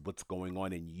is what's going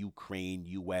on in Ukraine,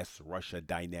 U.S., Russia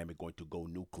dynamic going to go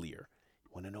nuclear? You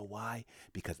want to know why?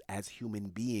 Because as human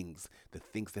beings, the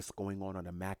things that's going on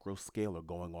a macro scale are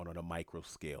going on a micro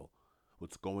scale.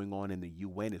 What's going on in the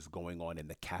UN is going on in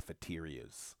the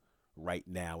cafeterias right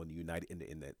now in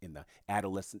the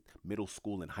adolescent, middle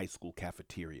school, and high school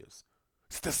cafeterias.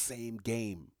 It's the same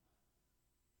game.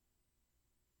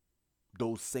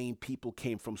 Those same people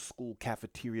came from school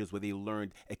cafeterias where they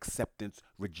learned acceptance,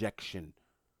 rejection,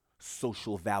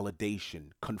 social validation,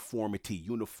 conformity,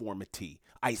 uniformity,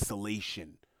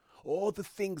 isolation. All the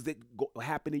things that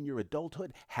happen in your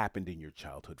adulthood happened in your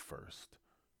childhood first.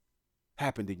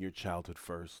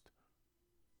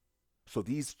 So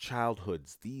these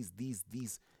childhoods, these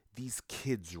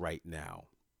kids right now,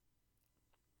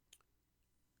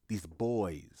 these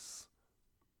boys,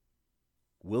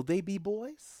 will they be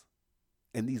boys?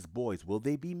 And these boys, will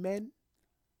they be men?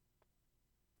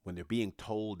 When they're being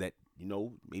told that,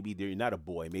 maybe they're not a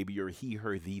boy, maybe you're he,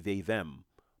 her, thee, they, them.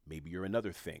 Maybe you're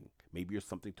another thing. Maybe you're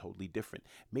something totally different.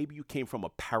 Maybe you came from a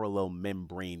parallel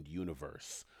membraned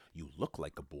universe. You look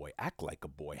like a boy, act like a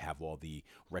boy, have all the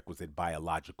requisite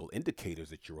biological indicators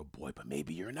that you're a boy, but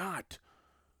maybe you're not.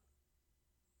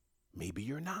 Maybe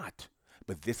you're not.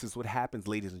 But this is what happens,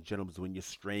 ladies and gentlemen, when you're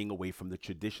straying away from the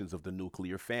traditions of the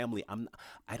nuclear family. I'm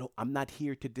not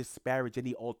here to disparage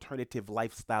any alternative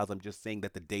lifestyles. I'm just saying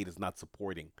that the data is not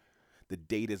supporting. The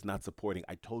data is not supporting.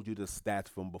 I told you the stats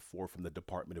from before from the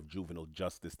Department of Juvenile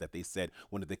Justice that they said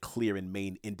one of the clear and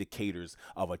main indicators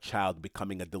of a child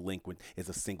becoming a delinquent is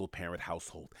a single parent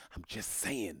household. I'm just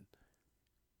saying.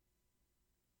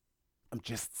 I'm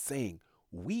just saying.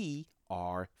 We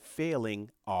are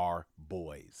failing our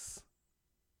boys.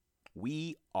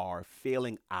 We are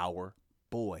failing our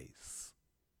boys.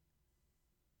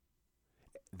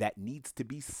 That needs to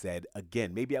be said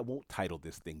again. Maybe I won't title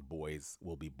this thing Boys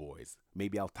Will Be Boys.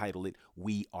 Maybe I'll title it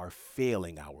We Are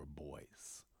Failing Our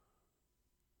Boys.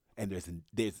 And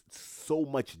there's so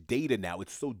much data now.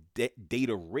 It's so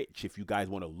data rich if you guys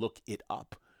want to look it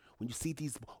up. When you see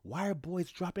these, why are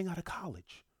boys dropping out of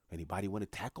college? Anybody want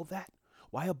to tackle that?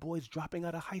 Why are boys dropping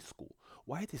out of high school?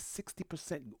 Why are there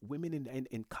 60% women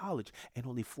in college and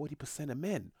only 40% of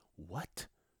men? What?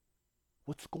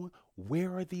 What's going?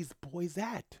 Where are these boys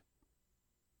at?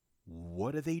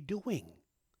 What are they doing?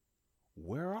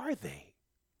 Where are they?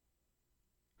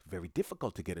 Very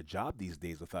difficult to get a job these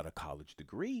days without a college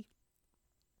degree.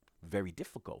 Very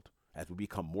difficult. As we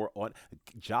become more on,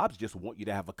 jobs just want you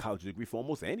to have a college degree for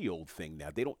almost any old thing now.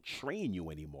 They don't train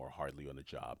you anymore hardly on the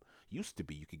job. Used to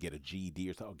be you could get a GED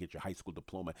or something, or get your high school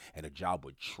diploma, and a job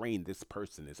would train this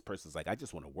person. This person's like, I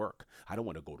just want to work. I don't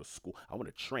want to go to school. I want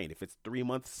to train. If it's 3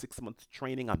 months, 6 months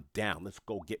training, I'm down. Let's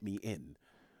go, get me in.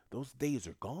 Those days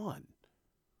are gone.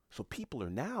 So people are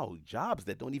now jobs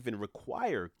that don't even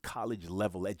require college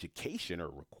level education or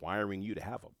requiring you to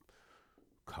have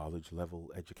a college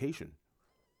level education.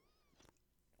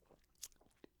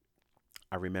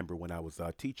 I remember when I was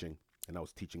teaching, and I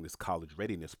was teaching this college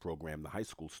readiness program, the high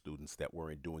school students that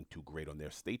weren't doing too great on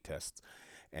their state tests,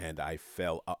 and I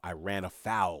ran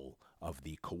afoul of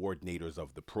the coordinators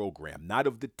of the program, not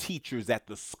of the teachers at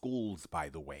the schools, by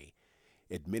the way.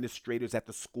 Administrators at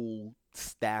the school,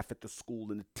 staff at the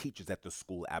school, and the teachers at the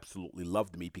school absolutely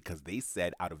loved me because they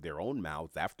said out of their own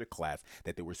mouths after class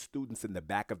that there were students in the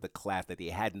back of the class that they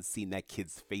hadn't seen that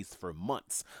kid's face for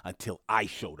months until I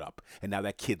showed up. And now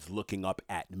that kid's looking up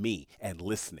at me and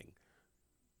listening.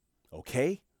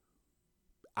 Okay?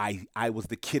 I was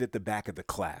the kid at the back of the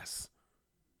class.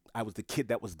 I was the kid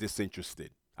that was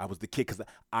disinterested. I was the kid because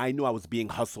I knew I was being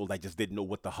hustled. I just didn't know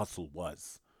what the hustle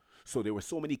was. So there were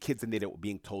so many kids in there that were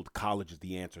being told college is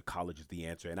the answer, college is the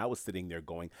answer. And I was sitting there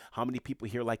going, how many people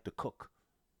here like to cook?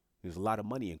 There's a lot of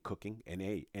money in cooking. And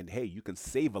hey, you can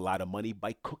save a lot of money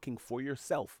by cooking for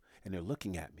yourself. And they're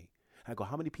looking at me. I go,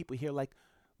 how many people here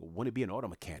want to be an auto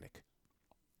mechanic?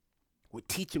 We're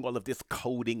teaching all of this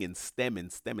coding and STEM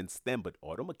and STEM and STEM, but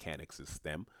auto mechanics is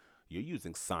STEM. You're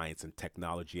using science and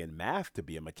technology and math to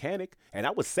be a mechanic. And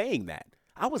I was saying that.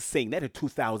 I was saying that in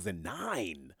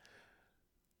 2009.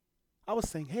 I was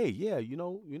saying, hey, yeah,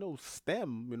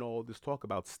 STEM, all this talk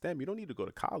about STEM, you don't need to go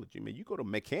to college. I mean, you go to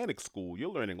mechanic school,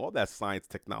 you're learning all that science,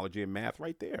 technology, and math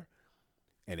right there.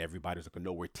 And everybody's like,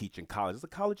 no, we're teaching college. The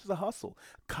college is a hustle.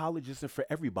 College isn't for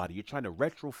everybody. You're trying to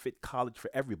retrofit college for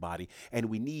everybody. And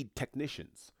we need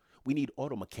technicians. We need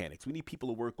auto mechanics. We need people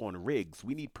who work on rigs.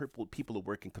 We need people who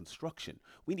work in construction.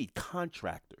 We need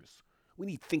contractors. We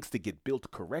need things to get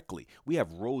built correctly. We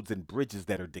have roads and bridges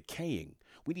that are decaying.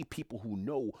 We need people who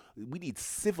know. We need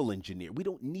civil engineer. We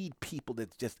don't need people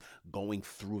that's just going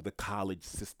through the college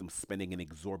system, spending an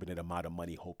exorbitant amount of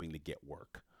money hoping to get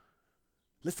work.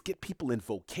 Let's get people in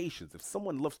vocations. If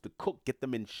someone loves to cook, get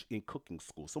them in cooking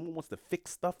school. Someone wants to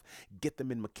fix stuff, get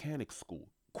them in mechanic school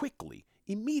quickly,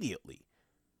 immediately.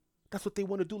 That's what they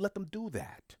want to do. Let them do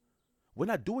that. We're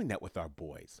not doing that with our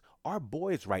boys. Our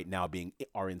boys right now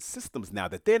are in systems now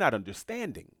that they're not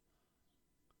understanding.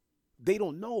 They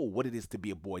don't know what it is to be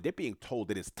a boy. They're being told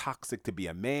that it's toxic to be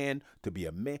a man,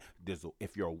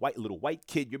 if you're a little white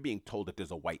kid, you're being told that there's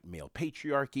a white male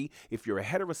patriarchy. If you're a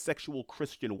heterosexual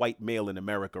Christian white male in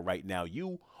America right now,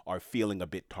 you are feeling a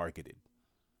bit targeted.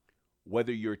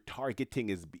 Whether your targeting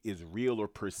is real or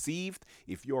perceived,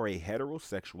 if you're a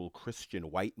heterosexual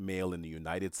Christian white male in the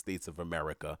United States of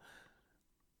America,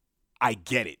 I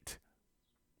get it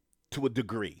to a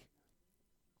degree.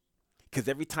 Because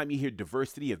every time you hear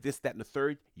diversity of this, that, and the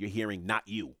third, you're hearing not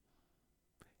you.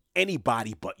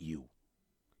 Anybody but you.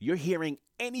 You're hearing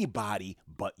anybody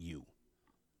but you.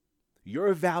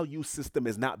 Your value system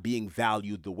is not being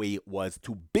valued the way it was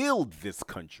to build this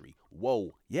country.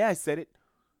 Whoa. Yeah, I said it.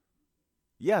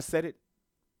 Yeah, I said it.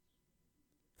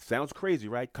 Sounds crazy,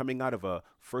 right? Coming out of a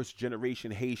first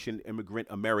generation Haitian immigrant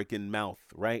American mouth,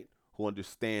 right? Who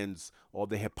understands all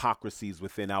the hypocrisies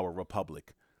within our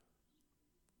republic.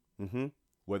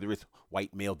 Whether it's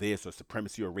white male this or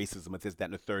supremacy or racism or this, that,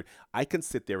 and the third, I can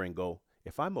sit there and go,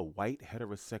 If I'm a white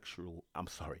heterosexual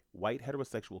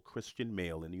Christian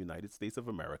male in the United States of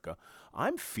America,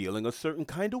 I'm feeling a certain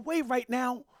kind of way right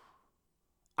now.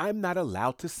 I'm not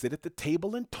allowed to sit at the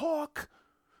table and talk.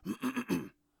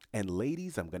 And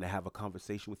ladies, I'm going to have a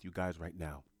conversation with you guys right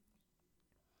now.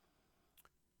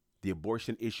 The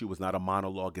abortion issue is not a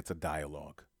monologue, it's a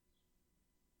dialogue.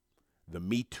 The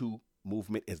Me Too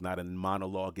movement is not a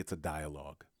monologue, it's a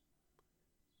dialogue.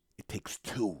 It takes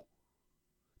two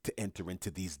to enter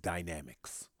into these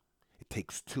dynamics. It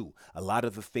takes two. A lot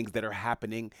of the things that are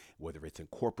happening, whether it's in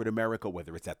corporate America,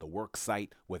 whether it's at the work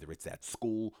site, whether it's at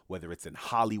school, whether it's in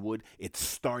Hollywood, it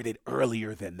started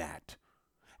earlier than that.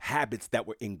 Habits that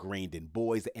were ingrained in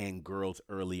boys and girls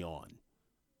early on.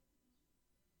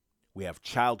 We have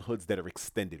childhoods that are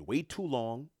extended way too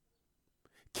long.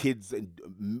 Kids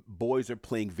and boys are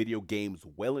playing video games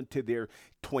well into their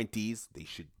 20s. They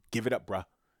should give it up, bruh.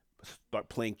 Start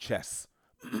playing chess.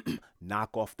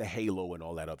 Knock off the Halo and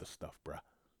all that other stuff, bruh.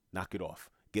 Knock it off.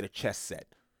 Get a chess set.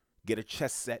 Get a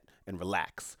chess set and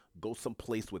relax. Go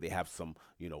someplace where they have some,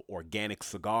 organic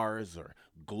cigars or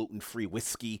gluten-free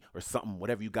whiskey or something,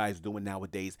 whatever you guys doing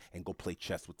nowadays, and go play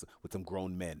chess with some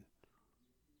grown men.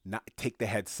 Not take the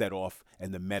headset off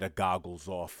and the meta goggles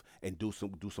off and do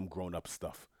some grown-up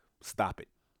stuff. Stop it.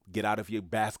 Get out of your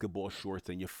basketball shorts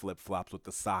and your flip-flops with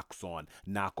the socks on.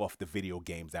 Knock off the video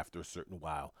games after a certain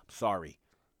while. Sorry.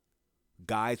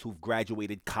 Guys who've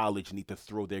graduated college need to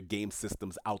throw their game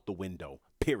systems out the window.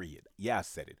 Period. Yeah, I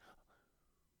said it.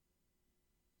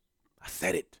 I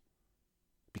said it.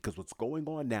 Because what's going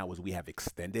on now is we have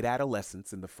extended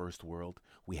adolescence in the first world.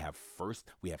 We have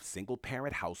single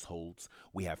parent households.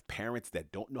 We have parents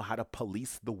that don't know how to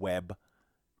police the web.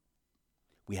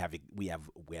 We have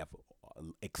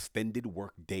extended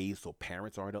work days, so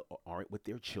parents aren't with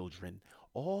their children.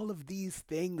 All of these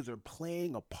things are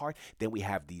playing a part. Then we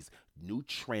have these new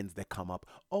trends that come up.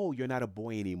 Oh, you're not a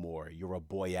boy anymore. You're a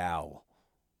boy owl.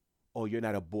 Oh, you're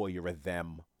not a boy. You're a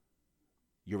them.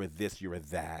 You're a this. You're a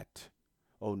that.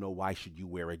 Oh no, why should you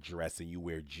wear a dress and you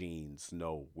wear jeans?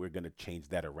 No, we're going to change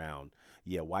that around.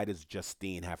 Yeah, why does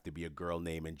Justine have to be a girl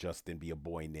name and Justin be a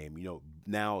boy name?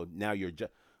 Now you're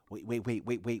just wait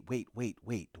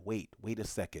a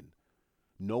second.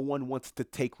 No one wants to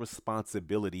take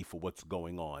responsibility for what's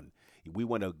going on. We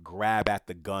want to grab at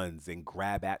the guns and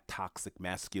grab at toxic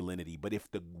masculinity. But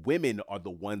if the women are the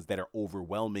ones that are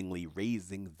overwhelmingly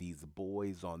raising these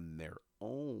boys on their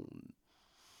own,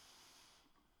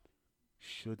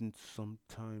 shouldn't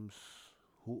sometimes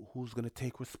who's going to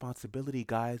take responsibility,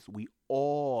 guys? We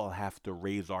all have to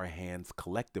raise our hands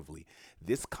collectively.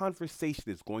 This conversation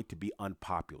is going to be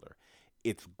unpopular.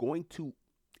 It's going to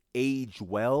age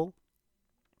well,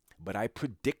 but I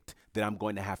predict that I'm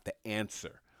going to have to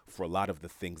answer for a lot of the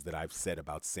things that I've said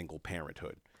about single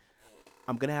parenthood.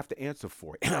 I'm going to have to answer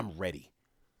for it, and I'm ready.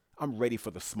 I'm ready for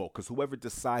the smoke, because whoever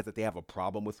decides that they have a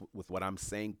problem with what I'm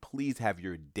saying, please have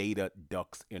your data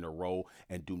ducks in a row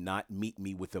and do not meet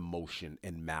me with emotion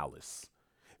and malice.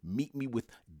 Meet me with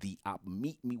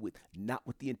not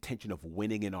with the intention of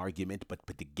winning an argument, but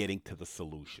to getting to the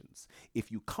solutions.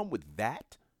 If you come with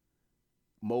that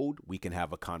mode, we can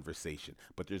have a conversation.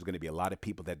 But there's going to be a lot of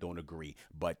people that don't agree.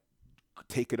 But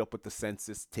take it up with the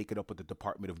census, take it up with the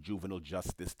Department of Juvenile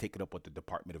Justice, take it up with the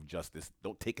Department of Justice.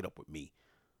 Don't take it up with me.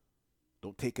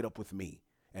 Don't take it up with me.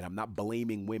 And I'm not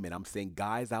blaming women. I'm saying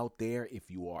guys out there, if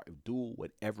you are, do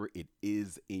whatever it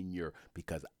is in your,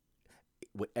 because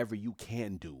whatever you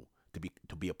can do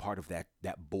to be a part of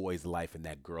that boy's life and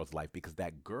that girl's life, because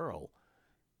that girl,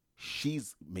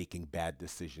 she's making bad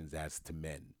decisions as to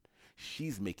men.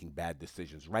 She's making bad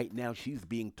decisions. Right now, she's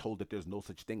being told that there's no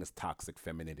such thing as toxic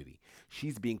femininity.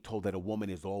 She's being told that a woman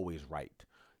is always right.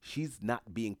 She's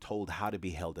not being told how to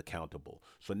be held accountable.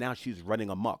 So now she's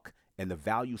running amok. And the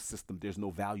value system, there's no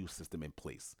value system in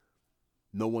place.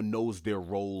 No one knows their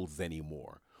roles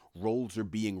anymore. Roles are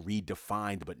being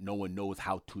redefined, but no one knows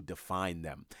how to define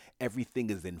them.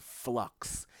 Everything is in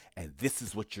flux, and this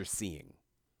is what you're seeing.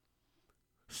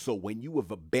 So when you have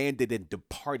abandoned and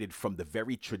departed from the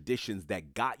very traditions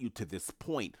that got you to this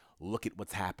point, look at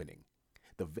what's happening.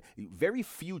 The very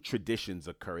few traditions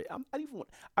occur. I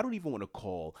don't even want to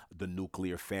call the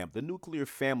nuclear family. The nuclear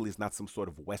family is not some sort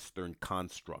of Western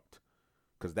construct,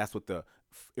 because that's what the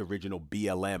original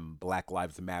BLM, Black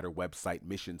Lives Matter website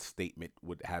mission statement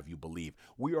would have you believe.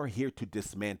 We are here to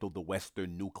dismantle the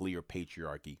Western nuclear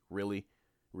patriarchy. Really?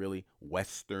 Really?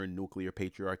 Western nuclear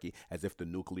patriarchy? As if the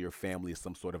nuclear family is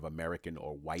some sort of American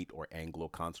or white or Anglo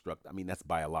construct? I mean, that's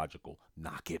biological.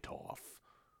 Knock it off.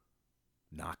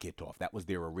 Knock it off. That was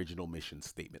their original mission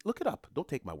statement. Look it up. Don't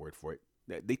take my word for it.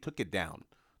 They took it down.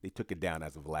 They took it down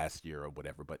as of last year or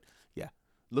whatever. But yeah,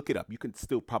 look it up. You can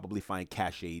still probably find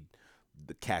Cash Aid,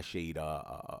 the Cash Aid,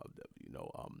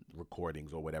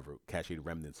 recordings or whatever, Cash Aid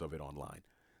remnants of it online.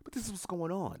 But this is what's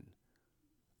going on.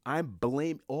 I'm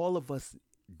blame. All of us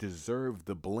deserve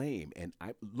the blame. And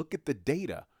I look at the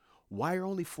data. Why are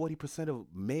only 40% of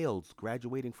males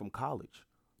graduating from college?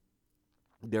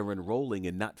 They're enrolling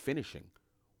and not finishing.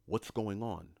 What's going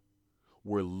on?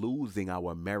 We're losing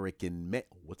our American men.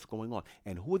 What's going on?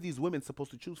 And who are these women supposed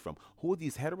to choose from? Who are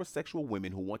these heterosexual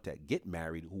women who want to get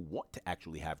married, who want to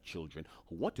actually have children,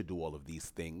 who want to do all of these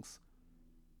things?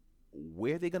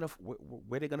 Where they gonna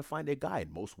find their guy?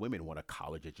 And most women want a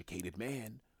college educated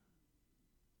man,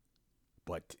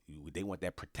 but they want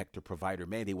that protector provider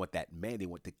man. They want that man. They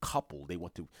want the couple. They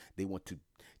want to they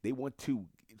want to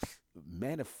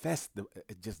manifest the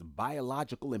just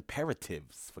biological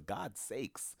imperatives. For God's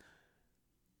sakes,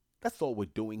 that's all we're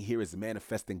doing here is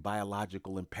manifesting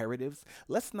biological imperatives.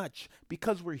 Let's not,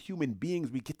 because we're human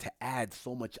beings, we get to add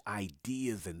so much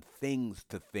ideas and things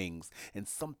to things. And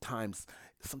sometimes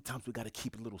we got to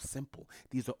keep it a little simple.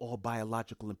 These are all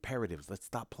biological imperatives. Let's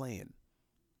stop playing.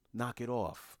 Knock it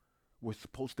off. We're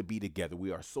supposed to be together.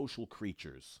 We are social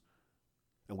creatures.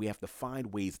 And we have to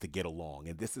find ways to get along.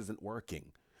 And this isn't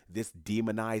working. This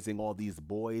demonizing all these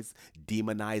boys,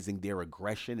 demonizing their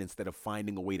aggression instead of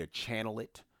finding a way to channel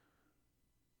it.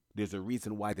 There's a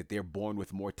reason why that they're born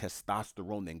with more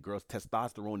testosterone than girls.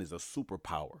 Testosterone is a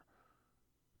superpower.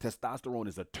 Testosterone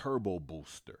is a turbo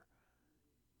booster.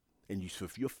 And so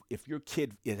if your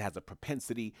kid it has a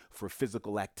propensity for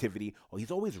physical activity, or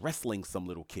he's always wrestling some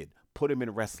little kid, put him in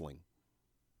wrestling.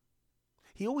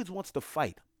 He always wants to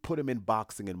fight, put him in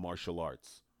boxing and martial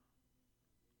arts.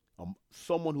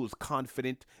 Someone who's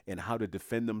confident in how to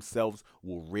defend themselves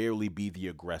will rarely be the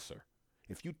aggressor.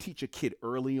 If you teach a kid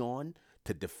early on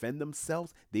to defend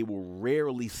themselves, they will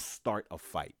rarely start a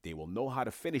fight. They will know how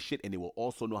to finish it and they will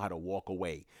also know how to walk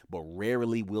away, but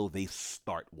rarely will they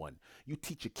start one. You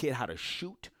teach a kid how to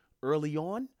shoot early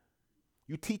on,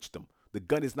 you teach them. The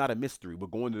gun is not a mystery. We're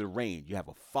going to the range. You have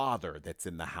a father that's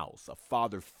in the house, a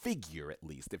father figure at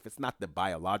least. If it's not the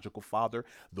biological father,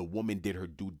 the woman did her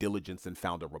due diligence and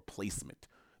found a replacement.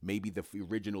 Maybe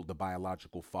the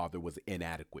biological father was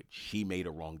inadequate. She made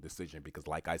a wrong decision because,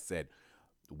 like I said,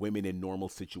 women in normal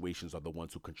situations are the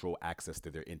ones who control access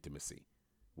to their intimacy.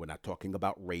 We're not talking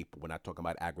about rape. We're not talking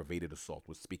about aggravated assault.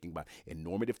 We're speaking about, in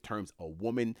normative terms, a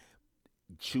woman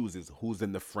chooses who's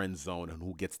in the friend zone and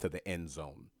who gets to the end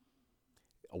zone.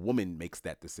 A woman makes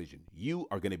that decision. You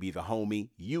are going to be the homie.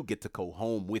 You get to go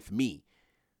home with me.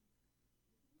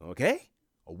 Okay?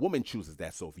 A woman chooses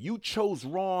that. So if you chose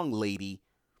wrong, lady,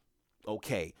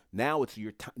 okay, now it's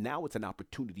now it's an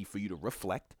opportunity for you to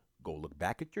reflect, go look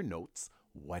back at your notes.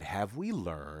 What have we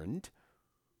learned?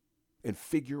 And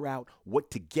figure out what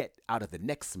to get out of the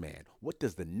next man. What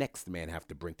does the next man have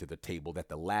to bring to the table that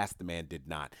the last man did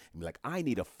not? And be like, I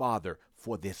need a father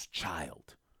for this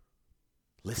child.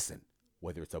 Listen,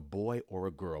 whether it's a boy or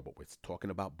a girl, but we're talking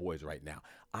about boys right now.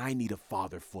 I need a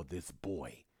father for this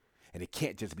boy. And it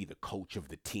can't just be the coach of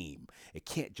the team. It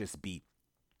can't just be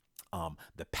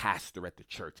the pastor at the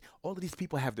church. All of these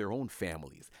people have their own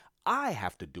families. I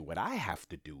have to do what I have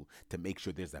to do to make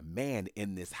sure there's a man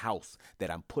in this house that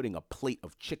I'm putting a plate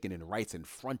of chicken and rice in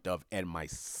front of, and my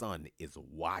son is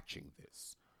watching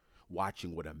this,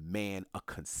 watching what a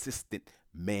consistent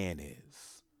man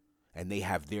is. And they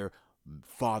have their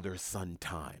father-son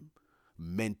time,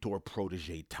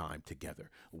 mentor-protege time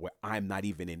together, where I'm not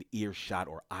even in earshot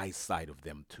or eyesight of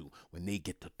them two when they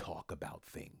get to talk about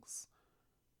things.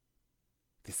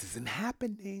 This isn't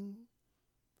happening.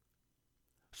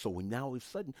 So when now all of a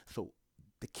sudden, so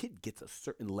the kid gets a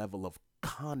certain level of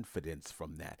confidence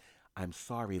from that. I'm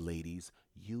sorry, ladies,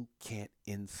 you can't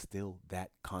instill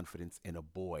that confidence in a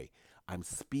boy. I'm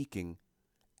speaking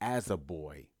as a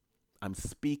boy. I'm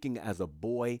speaking as a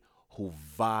boy who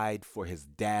vied for his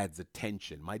dad's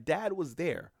attention. My dad was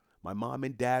there. My mom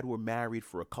and dad were married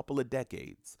for a couple of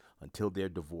decades until their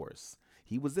divorce.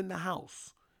 He was in the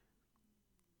house.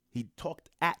 He talked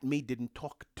at me, didn't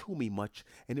talk to me much.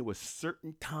 And there were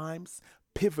certain times,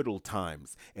 pivotal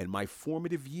times in my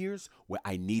formative years where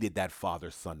I needed that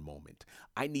father-son moment.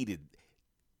 I needed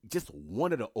just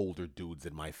one of the older dudes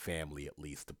in my family, at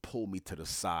least, to pull me to the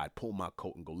side, pull my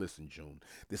coat and go, listen, June,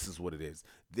 this is what it is.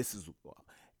 This is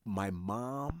my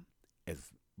mom,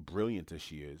 as brilliant as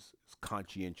she is, as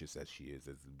conscientious as she is,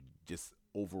 as just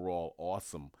overall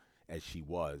awesome as she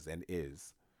was and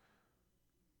is.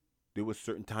 There was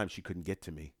certain times she couldn't get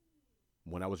to me.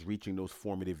 When I was reaching those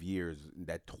formative years,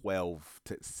 that 12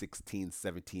 to 16,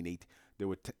 17, 18, there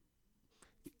were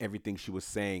Everything she was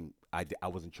saying, I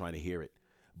wasn't trying to hear it.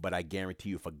 But I guarantee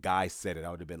you, if a guy said it,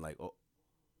 I would have been like, oh,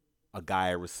 a guy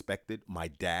I respected, my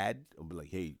dad, would be like,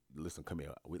 hey, listen, come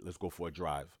here, let's go for a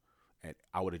drive. And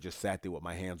I would have just sat there with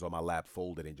my hands on my lap,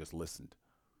 folded, and just listened.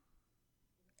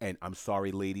 And I'm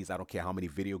sorry, ladies, I don't care how many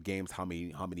video games, how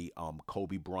many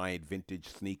Kobe Bryant vintage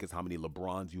sneakers, how many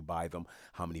LeBrons you buy them,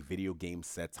 how many video game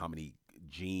sets, how many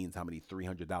jeans, how many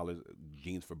 $300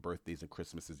 jeans for birthdays and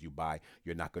Christmases you buy.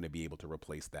 You're not going to be able to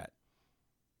replace that.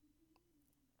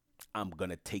 I'm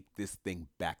gonna take this thing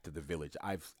back to the village.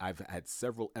 I've had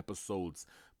several episodes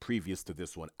previous to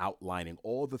this one outlining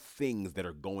all the things that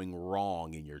are going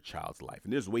wrong in your child's life,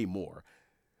 and there's way more.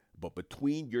 But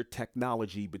between your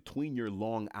technology, between your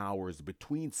long hours,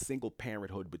 between single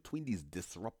parenthood, between these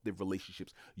disruptive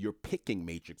relationships, your picking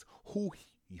matrix, who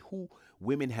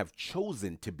women have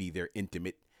chosen to be their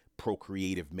intimate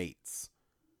procreative mates,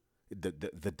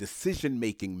 the decision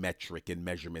making metric and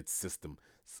measurement system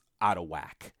out of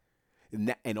whack.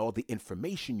 And all the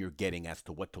information you're getting as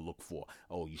to what to look for.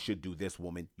 Oh, you should do this,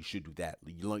 woman. You should do that.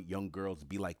 Young girls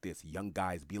be like this. Young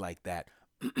guys be like that.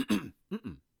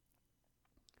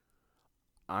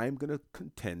 I'm going to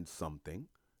contend something.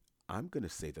 I'm going to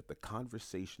say that the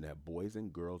conversation that boys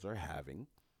and girls are having,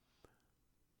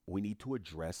 we need to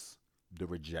address the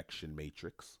rejection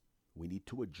matrix. We need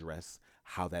to address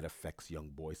how that affects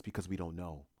young boys because we don't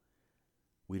know.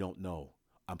 We don't know.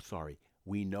 I'm sorry.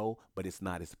 We know, but it's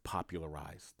not as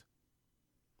popularized.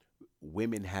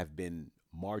 Women have been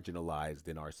marginalized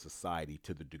in our society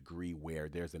to the degree where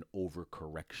there's an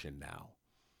overcorrection now,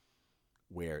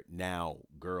 where now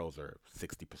girls are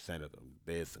 60% of them,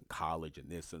 this in college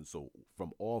and this. And so,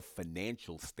 from all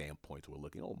financial standpoints, we're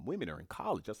looking, oh, women are in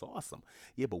college. That's awesome.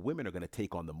 Yeah, but women are going to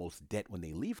take on the most debt when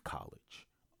they leave college.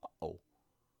 Oh,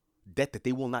 debt that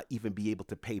they will not even be able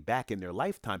to pay back in their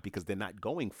lifetime because they're not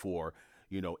going for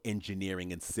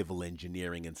engineering and civil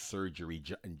engineering and surgery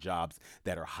and jobs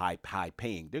that are high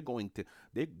paying. They're going to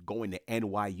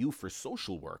NYU for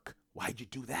social work. Why'd you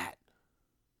do that?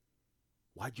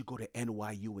 Why'd you go to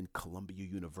NYU and Columbia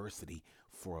University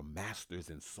for a master's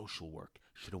in social work?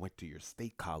 Should have went to your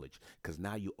state college because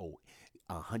now you owe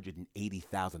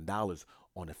 $180,000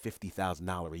 on a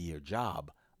 $50,000 a year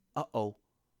job. Uh oh.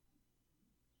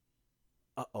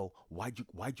 Uh-oh, why'd you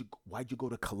go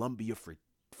to Columbia for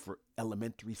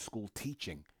elementary school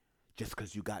teaching? Just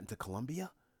because you got into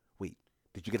Columbia? Wait,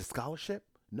 did you get a scholarship?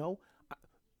 No?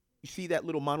 You see that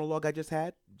little monologue I just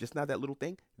had? Just now, that little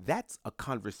thing? That's a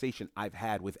conversation I've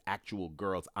had with actual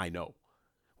girls I know.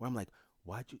 Where I'm like,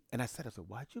 I said,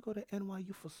 why'd you go to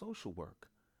NYU for social work?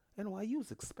 NYU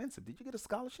is expensive. Did you get a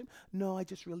scholarship? No, I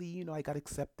just really, I got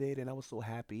accepted and I was so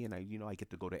happy and I get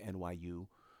to go to NYU.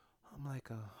 I'm like,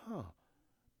 huh.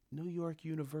 New York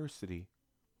University.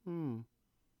 Hmm.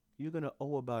 You're going to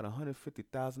owe about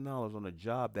 $150,000 on a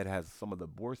job that has some of the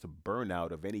worst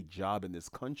burnout of any job in this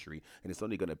country, and it's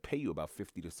only going to pay you about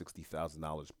 $50 to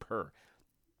 $60,000 per.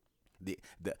 The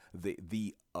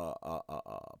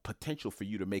potential for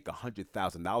you to make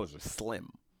 $100,000 is slim.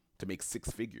 To make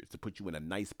six figures, to put you in a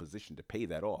nice position to pay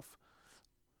that off.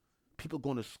 People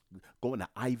going to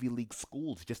Ivy League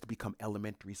schools just to become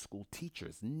elementary school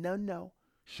teachers. No, no,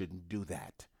 shouldn't do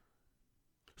that.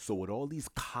 So, with all these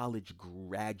college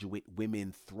graduate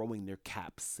women throwing their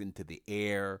caps into the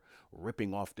air,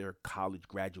 ripping off their college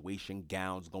graduation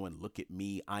gowns, going, look at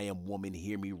me, I am woman,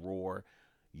 hear me roar,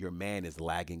 your man is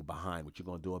lagging behind. What you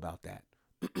going to do about that?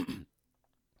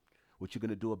 What you going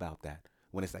to do about that?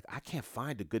 When it's like, I can't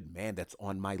find a good man that's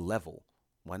on my level.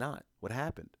 Why not? What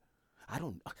happened? I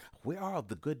don't. Where are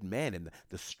the good men and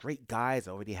the straight guys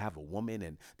already have a woman,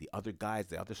 and the other guys,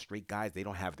 the other straight guys, they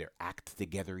don't have their act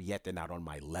together yet. They're not on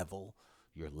my level.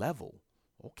 Your level,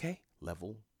 okay,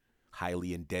 level,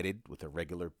 highly indebted with a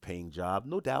regular paying job,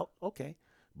 no doubt, okay,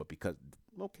 but because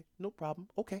okay, no problem,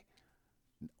 okay,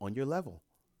 on your level.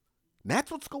 That's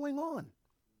what's going on.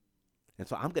 And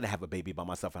so I'm going to have a baby by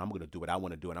myself and I'm going to do what I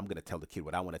want to do. And I'm going to tell the kid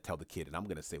what I want to tell the kid. And I'm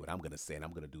going to say what I'm going to say. And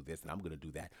I'm going to do this and I'm going to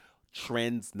do that.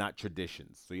 Trends, not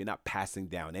traditions. So you're not passing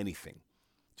down anything.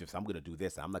 Just I'm going to do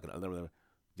this. I'm not going to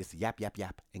just yap, yap,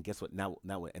 yap. And guess what? Now,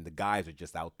 and the guys are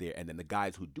just out there. And then the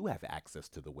guys who do have access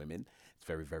to the women, it's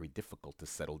very, very difficult to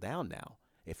settle down now.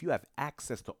 If you have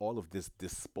access to all of this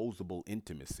disposable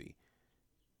intimacy,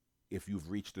 if you've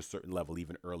reached a certain level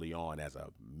even early on as a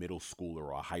middle schooler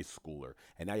or a high schooler,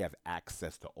 and now you have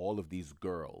access to all of these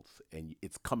girls and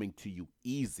it's coming to you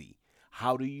easy,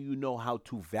 how do you know how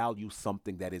to value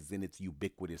something that is in its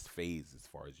ubiquitous phase as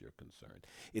far as you're concerned?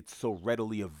 It's so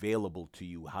readily available to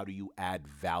you. How do you add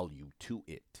value to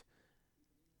it?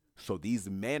 So these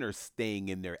men are staying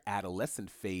in their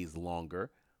adolescent phase longer.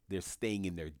 They're staying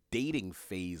in their dating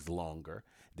phase longer.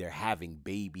 They're having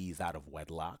babies out of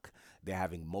wedlock. They're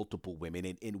having multiple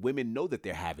women, and women know that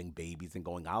they're having babies and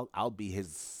going, I'll be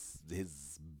his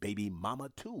baby mama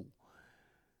too.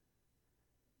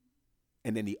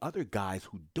 And then the other guys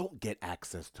who don't get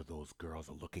access to those girls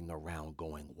are looking around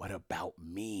going, what about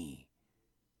me?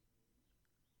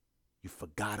 You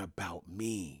forgot about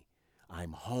me.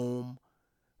 I'm home.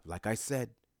 Like I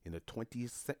said, in the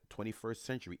 21st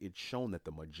century, it's shown that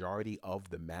the majority of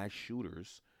the mass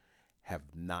shooters have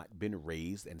not been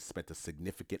raised and spent a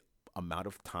significant amount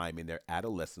of time in their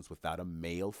adolescence without a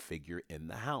male figure in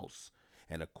the house.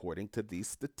 And according to these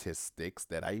statistics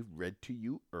that I read to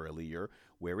you earlier,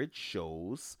 where it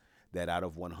shows that out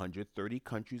of 130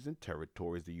 countries and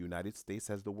territories, the United States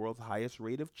has the world's highest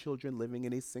rate of children living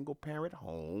in a single parent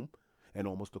home. And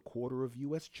almost a quarter of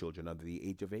U.S. children under the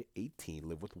age of 18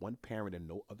 live with one parent and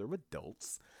no other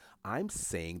adults. I'm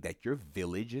saying that your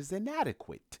village is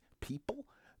inadequate. People,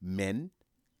 men,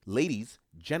 ladies,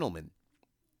 gentlemen,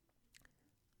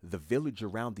 the village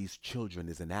around these children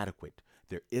is inadequate.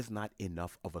 There is not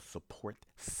enough of a support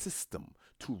system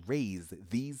to raise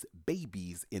these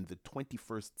babies in the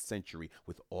 21st century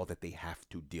with all that they have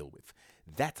to deal with.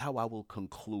 That's how I will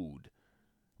conclude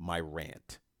my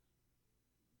rant.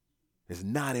 There's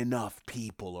not enough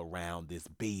people around this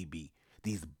baby,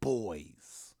 these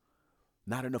boys.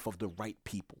 Not enough of the right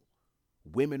people.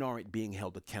 Women aren't being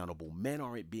held accountable. Men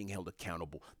aren't being held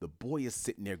accountable. The boy is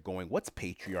sitting there going, what's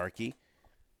patriarchy?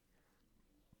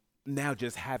 Now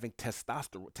just having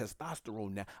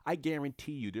testosterone now. I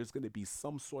guarantee you there's going to be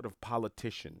some sort of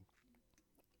politician.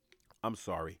 I'm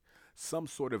sorry. Some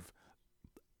sort of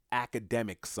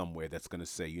academic somewhere that's going to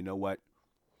say, you know what?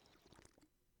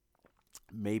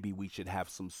 Maybe we should have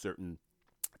some certain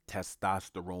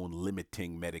testosterone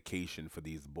limiting medication for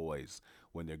these boys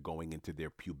when they're going into their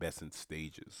pubescent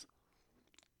stages.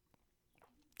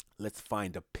 Let's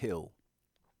find a pill.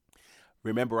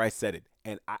 Remember, I said it,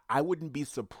 and I wouldn't be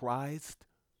surprised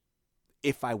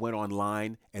if I went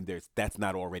online and that's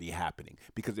not already happening,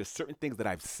 because there's certain things that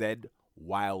I've said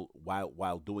while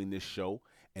doing this show,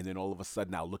 and then all of a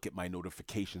sudden I'll look at my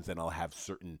notifications and I'll have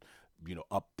certain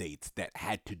updates that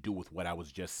had to do with what I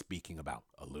was just speaking about.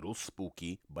 A little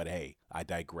spooky, but hey, I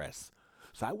digress.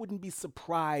 So I wouldn't be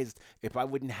surprised if I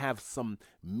wouldn't have some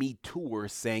Me Tooer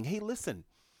saying, "Hey, listen."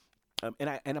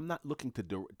 And I'm not looking to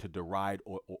deride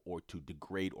or to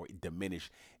degrade or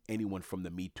diminish anyone from the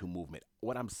Me Too movement.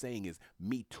 What I'm saying is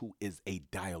Me Too is a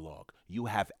dialogue. You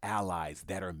have allies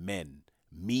that are men,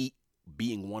 me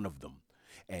being one of them,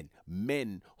 and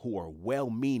men who are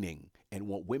well-meaning and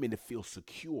want women to feel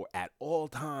secure at all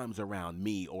times around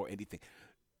me or anything.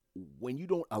 When you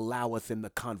don't allow us in the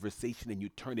conversation and you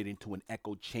turn it into an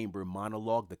echo chamber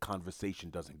monologue, the conversation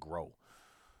doesn't grow.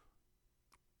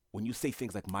 When you say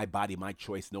things like my body, my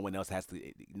choice, no one else has to,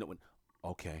 no one,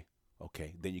 okay,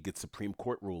 okay. Then you get Supreme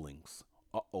Court rulings.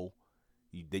 Uh-oh.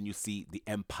 Then you see the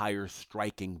empire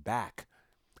striking back.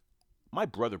 My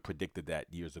brother predicted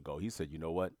that years ago. He said, you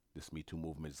know what? This Me Too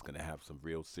movement is going to have some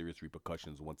real serious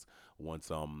repercussions once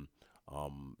Roe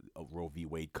v.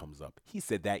 Wade comes up. He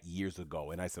said that years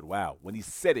ago. And I said, wow. When he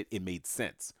said it, it made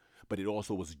sense. But it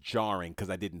also was jarring because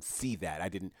I didn't see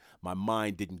that. My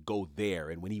mind didn't go there.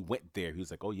 And when he went there, he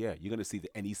was like, oh, yeah, you're going to see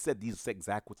that. And he said these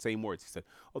exact same words. He said,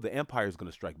 oh, the empire is going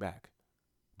to strike back.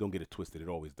 Don't get it twisted. It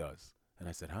always does. And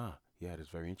I said, huh, yeah, that's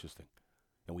very interesting.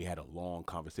 And we had a long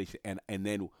conversation. And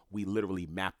then we literally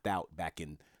mapped out back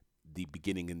in the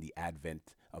beginning in the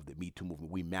advent of the Me Too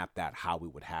movement. We mapped out how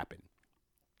it would happen,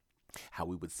 how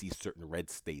we would see certain red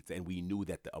states, and we knew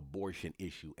that the abortion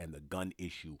issue and the gun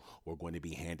issue were going to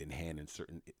be hand in hand in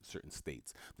certain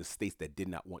states. The states that did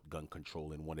not want gun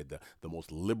control and wanted the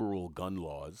most liberal gun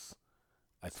laws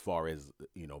as far as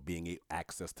being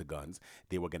access to guns,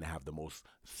 they were going to have the most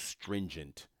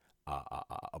stringent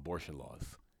abortion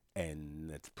laws, and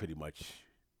that's pretty much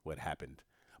what happened.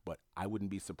 But I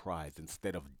wouldn't be surprised,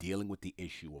 instead of dealing with the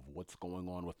issue of what's going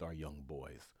on with our young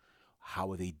boys,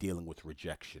 how are they dealing with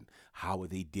rejection? How are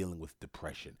they dealing with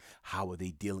depression? How are they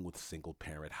dealing with single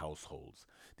parent households?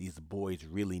 These boys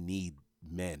really need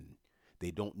men.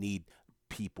 They don't need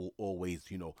people always,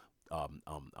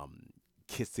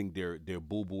 kissing their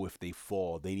boo boo if they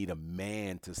fall. They need a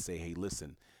man to say, hey,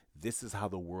 listen, this is how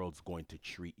the world's going to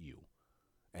treat you.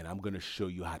 And I'm going to show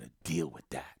you how to deal with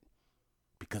that,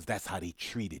 because that's how they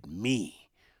treated me.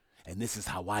 And this is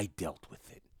how I dealt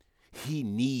with it. He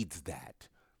needs that.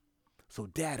 So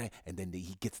dad, and then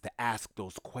he gets to ask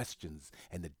those questions,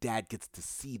 and the dad gets to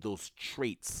see those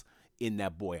traits in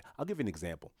that boy. I'll give you an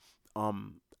example. I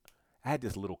had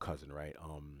this little cousin, right?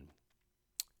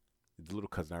 The little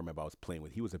cousin I remember I was playing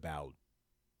with, he was about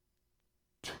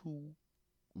 2,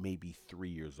 maybe 3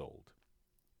 years old.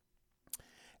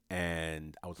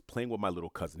 And I was playing with my little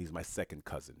cousin. He's my second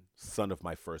cousin, son of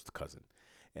my first cousin.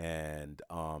 And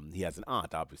he has an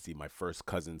aunt, obviously, my first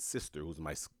cousin's sister, who's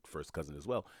my first cousin as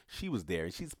well. She was there,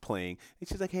 and she's playing, and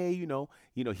she's like, "Hey,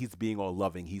 he's being all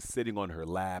loving. He's sitting on her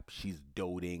lap. She's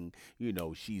doting.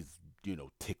 She's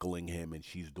tickling him, and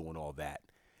she's doing all that."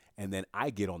 And then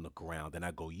I get on the ground, and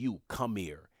I go, "You come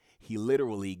here." He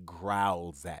literally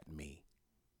growls at me,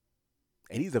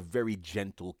 and he's a very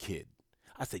gentle kid.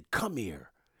 I said, "Come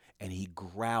here." And he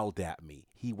growled at me.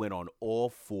 He went on all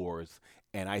fours,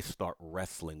 and I start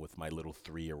wrestling with my little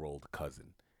 3-year-old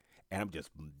cousin. And I'm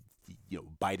just,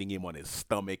 biting him on his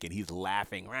stomach, and he's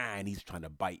laughing, "Rah," and he's trying to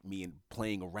bite me and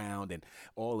playing around and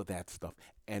all of that stuff.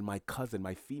 And my cousin,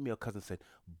 my female cousin, said,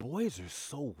 "Boys are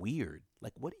so weird.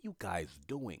 Like, what are you guys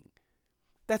doing?"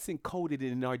 That's encoded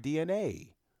in our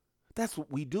DNA. That's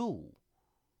what we do.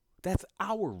 That's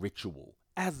our ritual.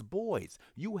 As boys,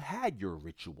 you had your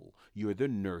ritual. You're the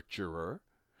nurturer,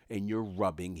 and you're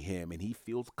rubbing him, and he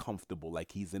feels comfortable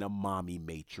like he's in a mommy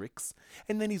matrix.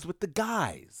 And then he's with the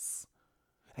guys.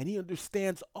 And he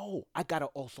understands, oh, I got to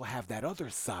also have that other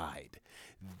side.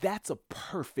 That's a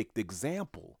perfect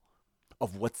example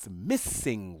of what's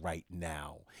missing right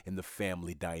now in the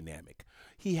family dynamic.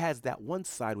 He has that one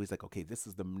side where he's like, okay, this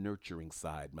is the nurturing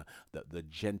side, the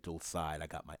gentle side. I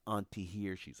got my auntie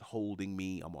here. She's holding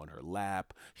me. I'm on her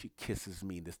lap. She kisses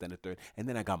me, this, then, the third. And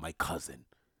then I got my cousin,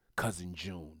 Cousin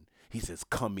June. He says,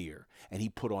 "Come here." And he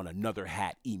put on another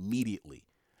hat immediately.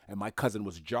 And my cousin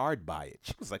was jarred by it.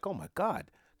 She was like, "Oh my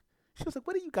God." She was like,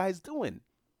 "What are you guys doing?"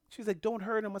 She was like, "Don't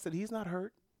hurt him." I said, "He's not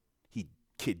hurt." He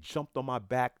Kid jumped on my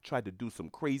back, tried to do some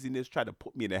craziness, tried to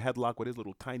put me in a headlock with his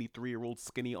little tiny 3-year-old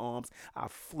skinny arms. I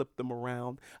flipped him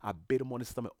around. I bit him on his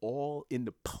stomach, all in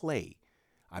the play.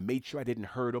 I made sure I didn't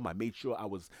hurt him. I made sure I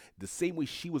was the same way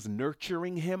she was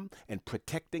nurturing him and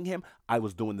protecting him. I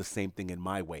was doing the same thing in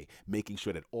my way, making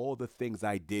sure that all the things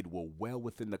I did were well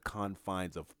within the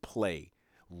confines of play.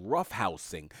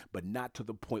 Roughhousing, but not to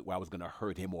the point where I was going to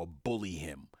hurt him or bully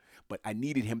him. But I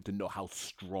needed him to know how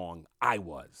strong I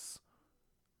was.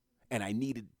 And I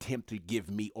needed him to give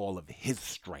me all of his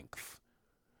strength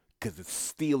because the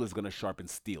steel is going to sharpen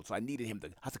steel. So I needed him to,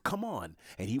 I said, "Come on."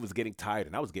 And he was getting tired,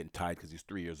 and I was getting tired because he's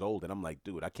 3 years old. And I'm like,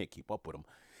 "Dude, I can't keep up with him."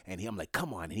 And I'm like,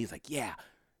 "Come on." And he's like, "Yeah."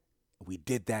 We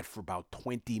did that for about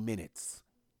 20 minutes.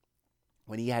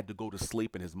 When he had to go to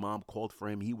sleep and his mom called for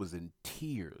him, he was in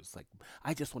tears. Like,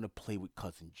 "I just want to play with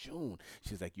Cousin June."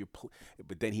 She's like,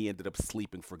 But then he ended up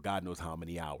sleeping for God knows how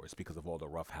many hours because of all the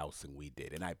rough housing we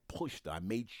did. And I pushed. I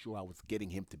made sure I was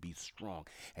getting him to be strong.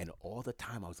 And all the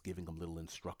time I was giving him little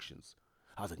instructions.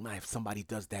 I was like, "Man, if somebody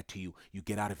does that to you, you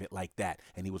get out of it like that."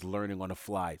 And he was learning on the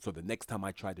fly. So the next time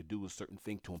I tried to do a certain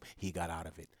thing to him, he got out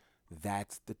of it.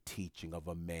 That's the teaching of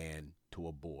a man to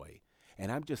a boy.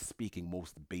 And I'm just speaking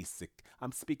most basic,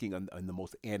 I'm speaking on the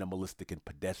most animalistic and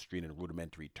pedestrian and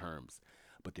rudimentary terms.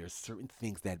 But there are certain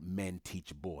things that men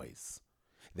teach boys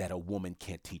that a woman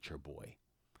can't teach her boy.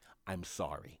 I'm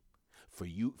sorry. For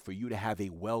you to have a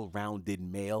well-rounded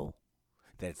male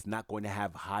that's not going to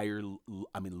have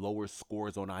lower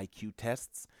scores on IQ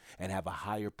tests and have a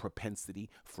higher propensity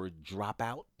for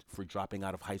dropping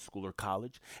out of high school or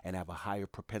college, and have a higher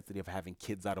propensity of having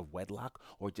kids out of wedlock,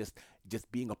 or just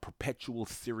being a perpetual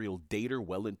serial dater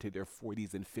well into their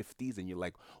 40s and 50s, and you're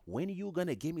like, "When are you going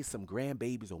to give me some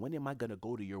grandbabies, or when am I going to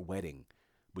go to your wedding?"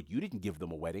 But you didn't give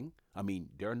them a wedding. I mean,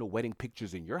 there are no wedding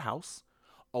pictures in your house.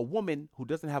 A woman who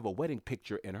doesn't have a wedding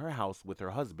picture in her house with her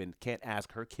husband can't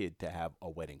ask her kid to have a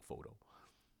wedding photo.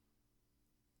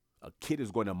 A kid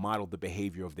is going to model the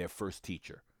behavior of their first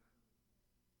teacher.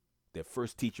 Their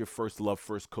first teacher, first love,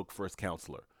 first cook, first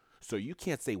counselor. So you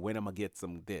can't say, "When am I get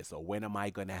some this?" or "When am I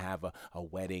going to have a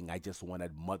wedding? I just want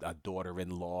a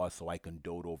daughter-in-law so I can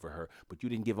dote over her." But you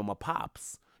didn't give them a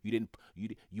pops. You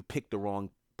picked the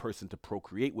wrong person to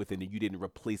procreate with, and you didn't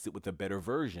replace it with a better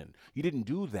version. You didn't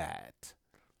do that.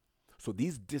 So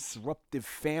these disruptive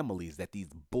families that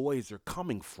these boys are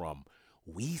coming from,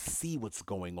 we see what's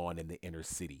going on in the inner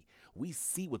city. We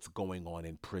see what's going on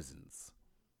in prisons.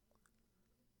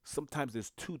 Sometimes there's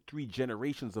 2, 3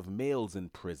 generations of males in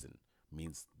prison.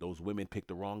 Means those women picked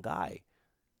the wrong guy.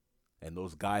 And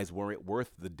those guys weren't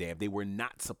worth the damn. They were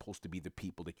not supposed to be the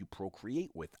people that you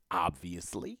procreate with,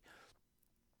 obviously.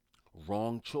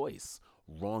 Wrong choice,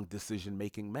 wrong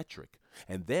decision-making metric.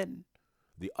 And then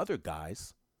the other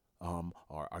guys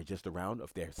are just around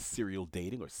if they're serial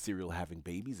dating or serial having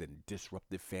babies and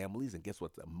disruptive families. And guess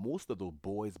what? Most of those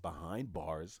boys behind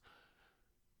bars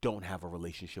don't have a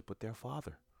relationship with their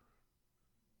father.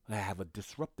 have a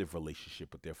disruptive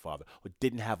relationship with their father, or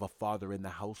didn't have a father in the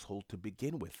household to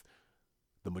begin with.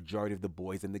 The majority of the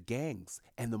boys in the gangs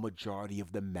and the majority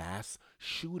of the mass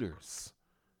shooters.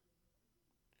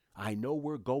 I know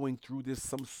we're going through this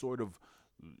some sort of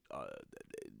uh,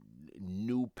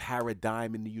 new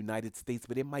paradigm in the United States,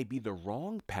 but it might be the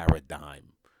wrong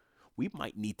paradigm. We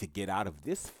might need to get out of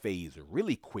this phase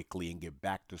really quickly and get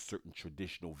back to certain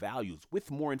traditional values with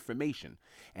more information.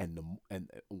 And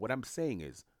what I'm saying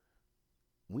is,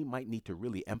 we might need to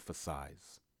really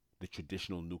emphasize the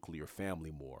traditional nuclear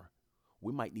family more.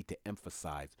 We might need to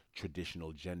emphasize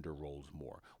traditional gender roles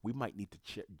more. We might need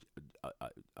to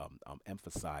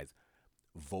emphasize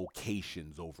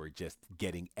vocations over just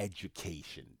getting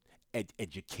educated,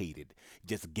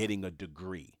 just getting a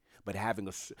degree. But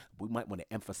we might want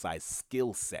to emphasize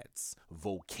skill sets,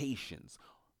 vocations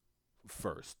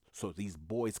first, so these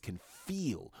boys can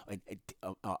feel and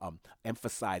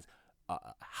emphasize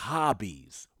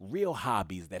hobbies, real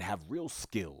hobbies that have real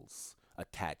skills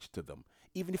attached to them.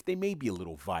 Even if they may be a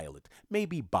little violent,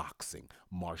 maybe boxing,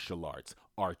 martial arts,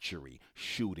 archery,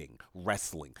 shooting,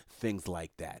 wrestling, things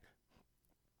like that.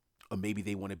 Or maybe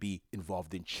they want to be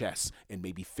involved in chess and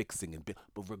maybe fixing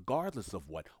but regardless of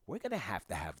what, we're going to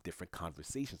have different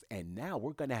conversations, and now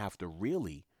we're going to have to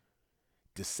really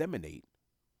disseminate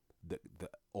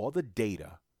all the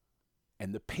data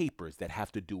and the papers that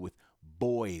have to do with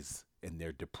boys and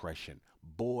their depression,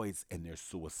 boys and their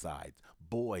suicides,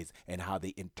 boys and how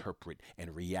they interpret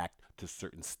and react to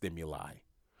certain stimuli.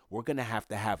 We're going to have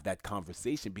that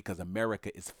conversation because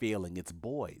America is failing its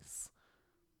boys.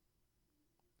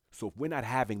 So if we're not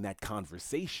having that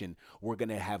conversation, we're going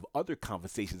to have other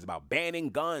conversations about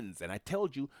banning guns. And I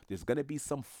told you, there's going to be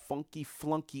some funky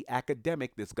flunky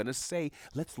academic that's going to say,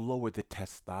 let's lower the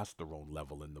testosterone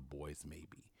level in the boys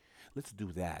maybe. Let's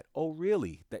do that. Oh,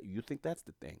 really? That you think that's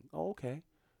the thing? Oh, okay.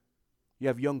 You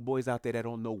have young boys out there that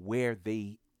don't know where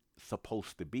they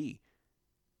supposed to be.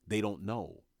 They don't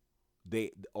know.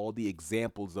 They all the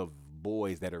examples of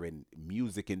boys that are in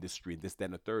music industry, this, that,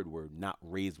 and the third, were not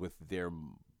raised with their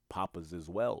papas as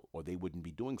well, or they wouldn't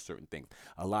be doing certain things.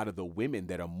 A lot of the women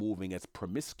that are moving as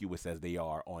promiscuous as they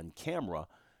are on camera,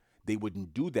 they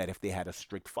wouldn't do that if they had a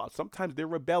strict father. Sometimes they're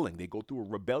rebelling. They go through a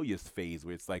rebellious phase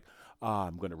where it's like,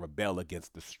 I'm going to rebel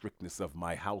against the strictness of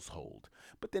my household.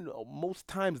 But then most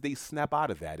times they snap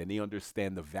out of that and they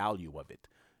understand the value of it.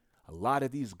 A lot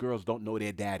of these girls don't know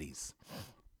their daddies.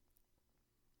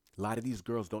 A lot of these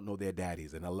girls don't know their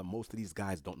daddies, and most of these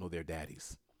guys don't know their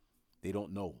daddies. They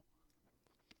don't know.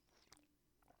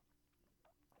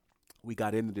 We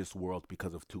got into this world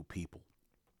because of two people.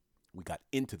 We got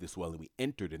into this world and we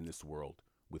entered in this world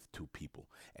with two people.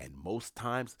 And most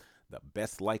times, the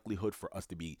best likelihood for us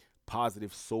to be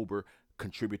positive, sober,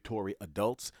 contributory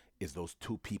adults is those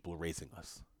two people raising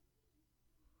us.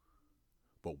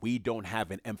 But we don't have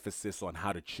an emphasis on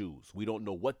how to choose. We don't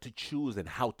know what to choose and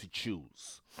how to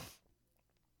choose.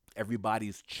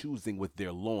 Everybody's choosing with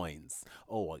their loins.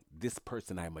 Oh, this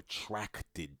person I'm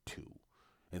attracted to,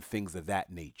 and things of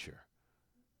that nature.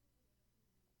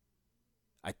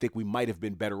 I think we might have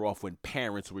been better off when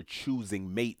parents were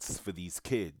choosing mates for these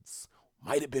kids.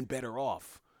 Might have been better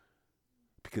off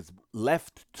because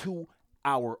left to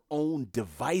our own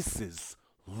devices,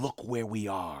 look where we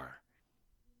are.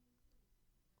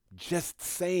 Just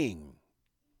saying.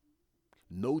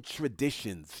 No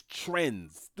traditions,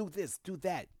 trends, do this, do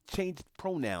that, change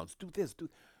pronouns, do this, do.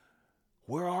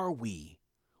 Where are we?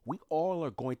 We all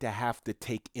are going to have to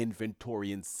take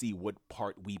inventory and see what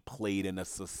part we played in a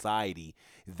society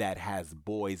that has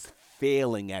boys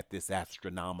failing at this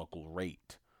astronomical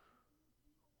rate.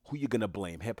 Who you gonna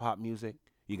blame? Hip hop music?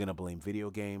 You're gonna blame video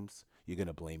games? You're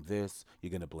gonna blame this?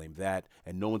 You're gonna blame that?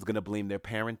 And no one's gonna blame their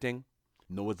parenting?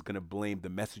 No one's gonna blame the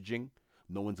messaging?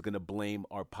 No one's gonna blame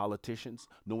our politicians?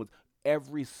 No one's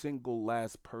Every single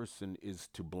last person is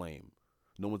to blame.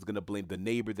 No one's gonna blame the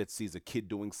neighbor that sees a kid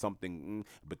doing something,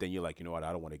 but then you're like, you know what?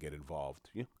 I don't want to get involved,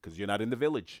 because you're not in the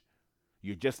village.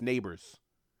 You're just neighbors.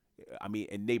 I mean,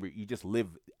 and neighbor, you just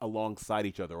live alongside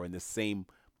each other or in the same,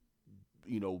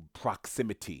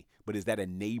 proximity. But is that a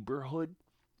neighborhood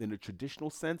in a traditional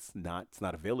sense? Not. It's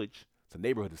not a village. It's a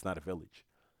neighborhood. It's not a village.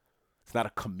 It's not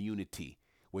a community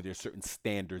where there's certain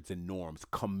standards and norms.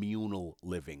 Communal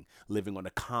living, living on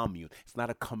a commune. It's not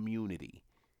a community.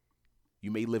 You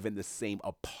may live in the same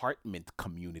apartment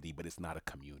community, but it's not a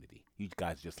community. You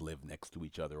guys just live next to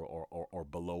each other or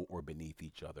below or beneath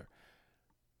each other.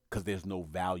 Because there's no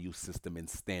value system and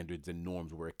standards and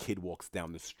norms where a kid walks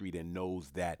down the street and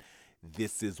knows that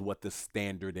this is what the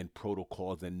standard and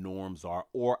protocols and norms are,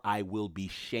 or I will be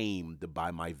shamed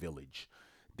by my village.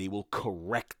 They will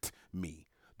correct me.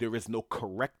 There is no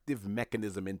corrective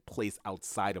mechanism in place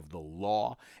outside of the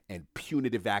law and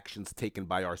punitive actions taken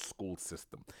by our school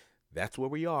system. That's where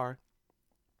we are.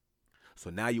 So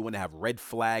now you want to have red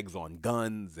flags on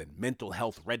guns and mental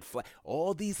health red flag,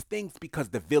 all these things because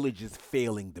the village is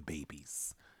failing the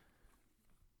babies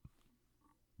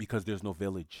because there's no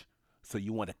village. So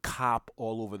you want a cop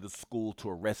all over the school to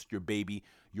arrest your baby.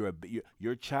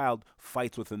 Your child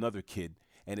fights with another kid,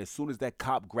 and as soon as that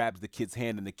cop grabs the kid's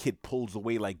hand and the kid pulls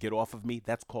away like get off of me,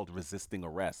 that's called resisting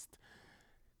arrest.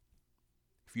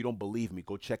 If you don't believe me,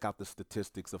 go check out the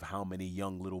statistics of how many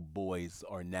young little boys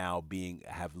are now being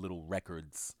have little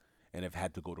records and have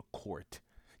had to go to court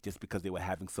just because they were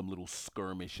having some little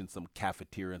skirmish in some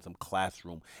cafeteria in some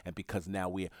classroom, and because now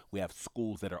we have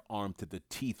schools that are armed to the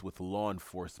teeth with law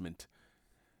enforcement.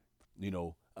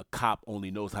 A cop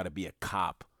only knows how to be a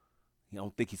cop. I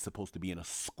don't think he's supposed to be in a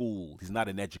school. He's not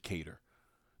an educator.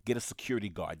 Get a security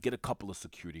guard. Get a couple of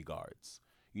security guards.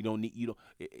 You don't need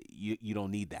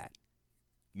that.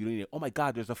 You don't need. Oh my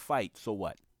God, there's a fight. So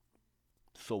what?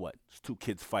 So what? It's two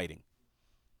kids fighting.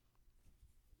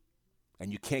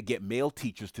 And you can't get male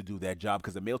teachers to do that job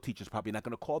because the male teacher's probably not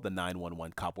going to call the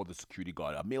 911 cop or the security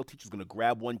guard. A male teacher's going to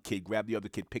grab one kid, grab the other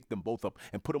kid, pick them both up,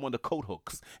 and put them on the coat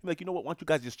hooks. And be like, you know what? Why don't you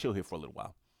guys just chill here for a little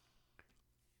while?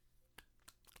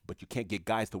 But you can't get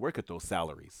guys to work at those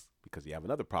salaries because you have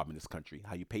another problem in this country: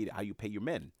 how you pay your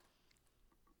men.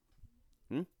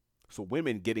 Hmm? So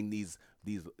women getting these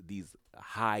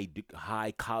high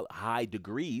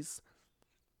degrees,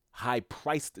 high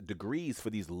priced degrees for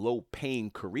these low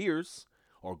paying careers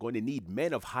are going to need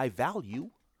men of high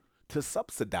value to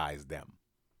subsidize them.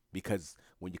 Because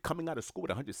when you're coming out of school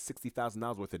with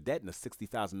 $160,000 worth of debt and a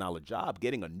 $60,000 job,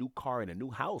 getting a new car and a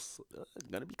new house is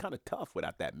going to be kind of tough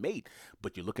without that mate.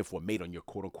 But you're looking for a mate on your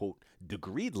quote unquote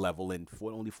degreed level, and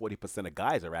only 40% of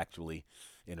guys are actually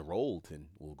enrolled and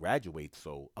will graduate.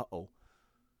 So,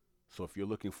 So if you're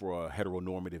looking for a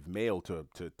heteronormative male to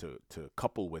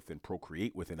couple with and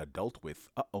procreate with and adult with,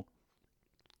 uh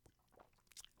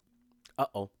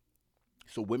oh.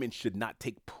 So women should not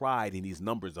take pride in these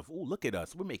numbers of, oh, look at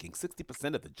us. We're making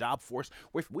 60% of the job force.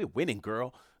 We're winning,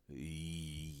 girl.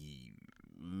 Mm,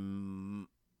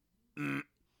 mm.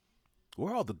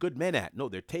 Where are all the good men at? No,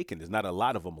 they're taken. There's not a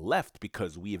lot of them left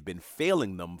because we have been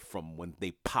failing them from when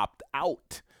they popped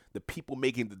out. The people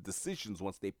making the decisions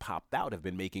once they popped out have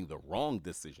been making the wrong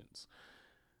decisions.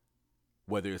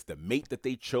 Whether it's the mate that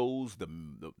they chose, the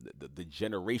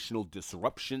generational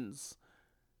disruptions,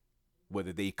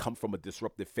 whether they come from a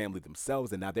disruptive family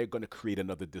themselves and now they're going to create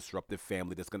another disruptive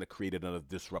family that's going to create another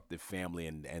disruptive family,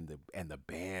 and the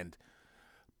band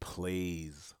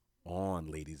plays on,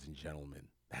 ladies and gentlemen.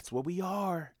 That's where we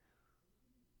are.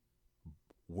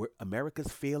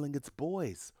 America's failing its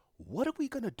boys. What are we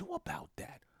going to do about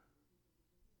that?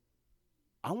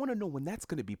 I want to know when that's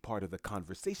going to be part of the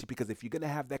conversation, because if you're going to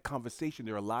have that conversation,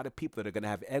 there are a lot of people that are going to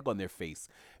have egg on their face.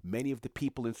 Many of the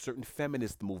people in certain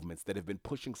feminist movements that have been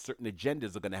pushing certain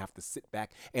agendas are going to have to sit back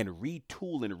and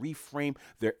retool and reframe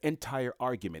their entire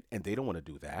argument, and they don't want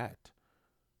to do that.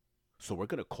 So we're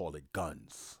going to call it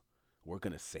guns. We're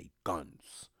going to say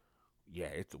guns. Yeah,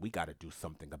 we got to do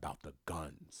something about the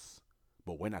guns.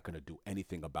 But we're not going to do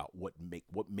anything about what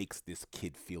makes this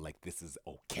kid feel like this is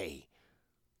okay.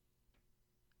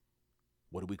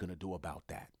 What are we going to do about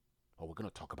that? Oh, we're going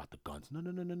to talk about the guns. No,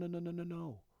 no, no, no, no, no, no, no,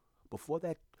 no. Before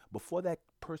that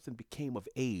person became of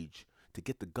age to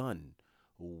get the gun,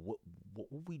 what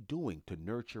were we doing to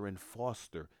nurture and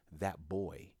foster that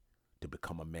boy to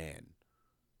become a man?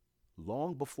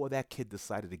 Long before that kid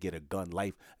decided to get a gun,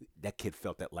 that kid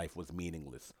felt that life was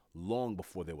meaningless. Long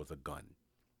before there was a gun.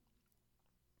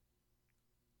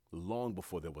 Long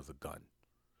before there was a gun.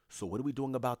 So what are we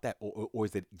doing about that? Or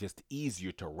is it just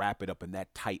easier to wrap it up in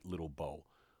that tight little bow?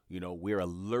 We're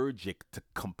allergic to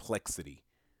complexity.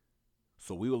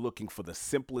 So we were looking for the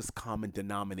simplest common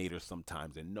denominator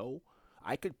sometimes. And no,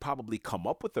 I could probably come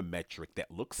up with a metric that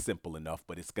looks simple enough,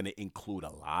 but it's going to include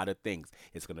a lot of things.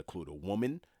 It's going to include a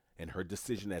woman and her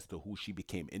decision as to who she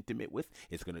became intimate with.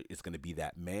 It's gonna be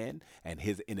that man and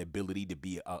his inability to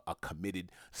be a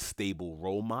committed, stable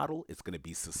role model. It's gonna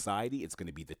be society. It's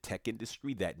gonna be the tech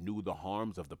industry that knew the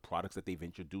harms of the products that they've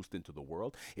introduced into the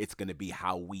world. It's gonna be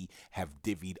how we have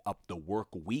divvied up the work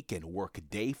week and work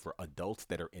day for adults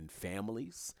that are in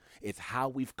families. It's how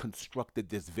we've constructed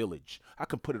this village. I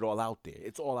can put it all out there.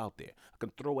 It's all out there. I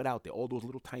can throw it out there. All those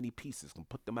little tiny pieces, can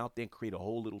put them out there and create a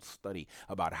whole little study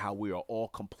about how we are all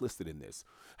complicit in this.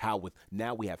 How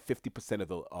now we have 50% of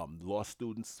the law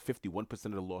students, 51%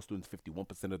 of the law students,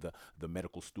 51% of the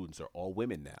medical students are all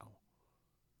women now.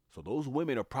 So those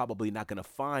women are probably not going to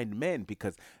find men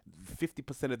because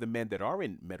 50% of the men that are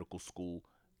in medical school,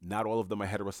 not all of them are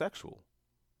heterosexual,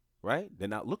 right? They're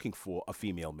not looking for a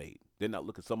female mate. They're not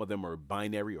looking, some of them are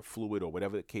binary or fluid or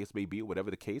whatever the case may be, or whatever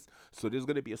the case. So there's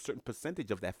going to be a certain percentage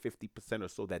of that 50% or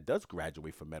so that does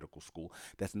graduate from medical school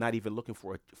that's not even looking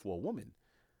for a woman.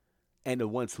 And the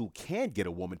ones who can get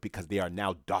a woman because they are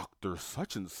now doctor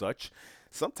such and such,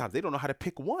 sometimes they don't know how to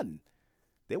pick one.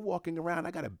 They're walking around.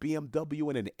 I got a BMW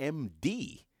and an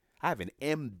MD. I have an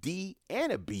MD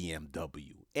and a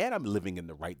BMW, and I'm living in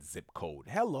the right zip code.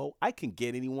 Hello, I can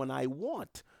get anyone I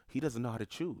want. He doesn't know how to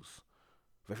choose.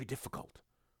 Very difficult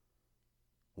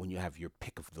when you have your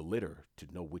pick of the litter to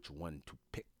know which one to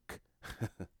pick.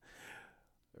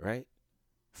 Right?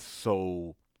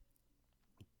 So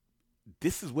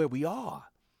this is where we are.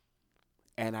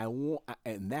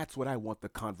 And that's what I want the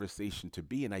conversation to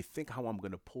be. And I think how I'm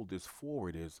going to pull this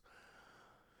forward is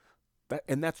that,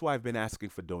 and that's why I've been asking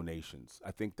for donations.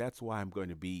 I think that's why I'm going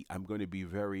to be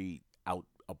very out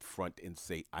up front and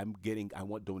say I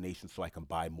want donations so I can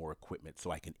buy more equipment,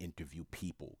 so I can interview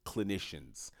people,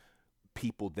 clinicians,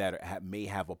 people that may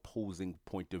have opposing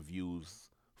point of views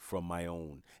from my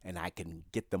own, and I can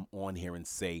get them on here and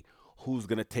say, who's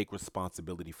going to take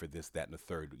responsibility for this, that, and the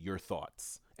third? Your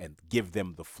thoughts, and give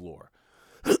them the floor.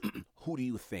 Who do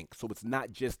you think? So it's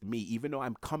not just me, even though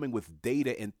I'm coming with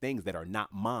data and things that are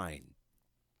not mine.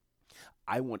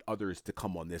 I want others to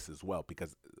come on this as well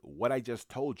because what I just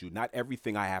told you, not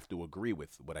everything I have to agree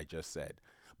with what I just said,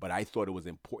 but I thought it was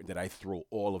important that I throw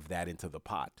all of that into the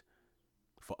pot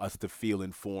for us to feel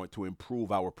informed, to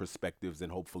improve our perspectives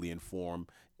and hopefully inform,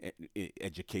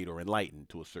 educate, or enlighten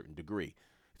to a certain degree,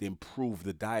 to improve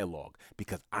the dialogue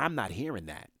because I'm not hearing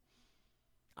that.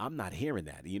 I'm not hearing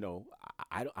that.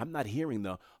 I'm not hearing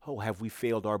oh, have we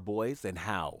failed our boys and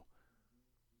how?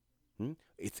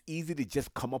 It's easy to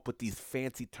just come up with these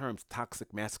fancy terms,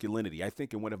 toxic masculinity. I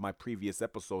think in one of my previous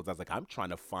episodes, I was like, I'm trying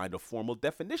to find a formal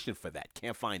definition for that.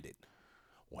 Can't find it.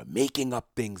 We're making up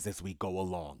things as we go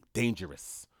along.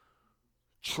 Dangerous.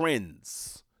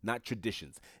 Trends, not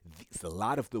traditions. A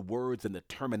lot of the words and the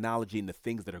terminology and the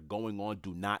things that are going on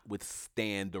do not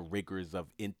withstand the rigors of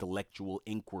intellectual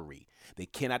inquiry. They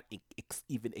cannot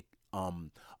even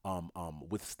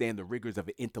withstand the rigors of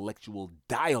an intellectual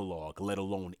dialogue, let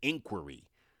alone inquiry.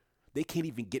 They can't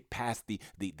even get past the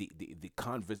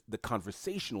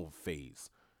conversational phase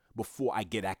before I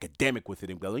get academic with it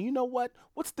and go, you know what?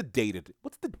 What's the data?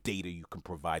 What's the data you can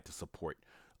provide to support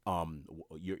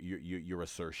your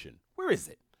assertion? Where is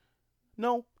it?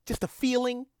 No, just a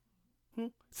feeling.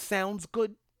 Sounds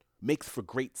good. Makes for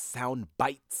great sound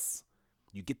bites.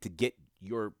 You get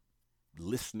your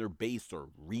listener base or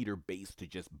reader base to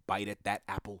just bite at that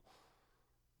apple.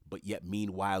 But yet,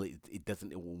 meanwhile, it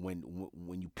doesn't.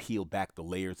 When you peel back the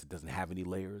layers, it doesn't have any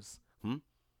layers.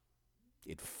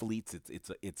 It fleets. It's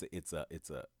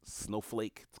a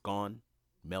snowflake. It's gone,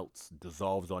 melts,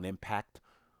 dissolves on impact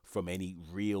from any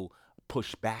real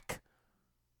pushback.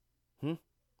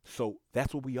 So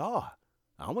that's what we are.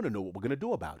 I want to know what we're gonna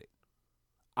do about it.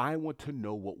 I want to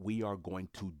know what we are going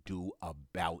to do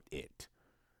about it.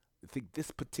 I think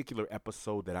this particular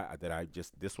episode that I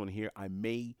just this one here, I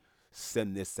may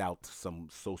send this out to some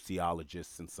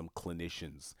sociologists and some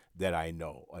clinicians that I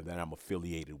know or that I'm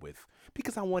affiliated with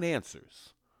because I want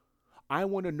answers. I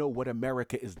want to know what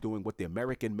America is doing, what the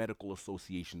American Medical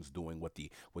Association is doing, what the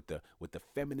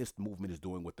feminist movement is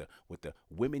doing, what the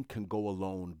women can go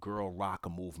alone, girl rock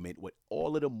movement, what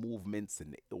all of the movements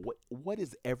and what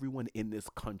is everyone in this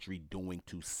country doing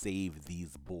to save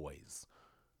these boys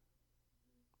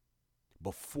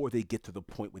before they get to the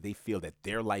point where they feel that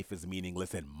their life is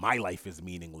meaningless and my life is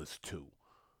meaningless too.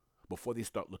 Before they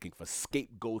start looking for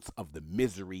scapegoats of the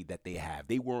misery that they have.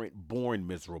 They weren't born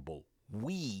miserable.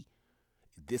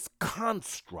 This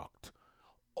construct,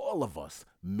 all of us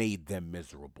made them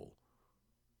miserable.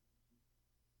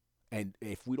 And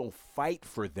if we don't fight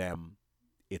for them,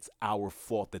 it's our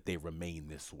fault that they remain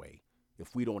this way.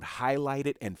 If we don't highlight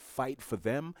it and fight for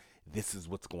them, this is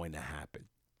what's going to happen.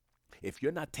 If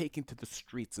you're not taking to the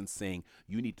streets and saying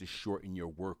you need to shorten your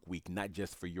work week, not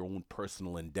just for your own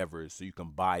personal endeavors so you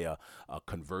can buy a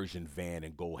conversion van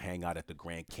and go hang out at the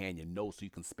Grand Canyon, no, so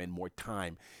you can spend more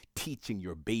time teaching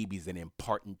your babies and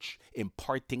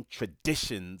imparting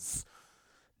traditions,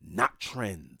 not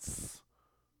trends.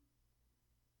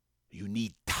 You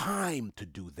need time to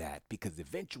do that because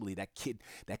eventually that kid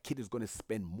is going to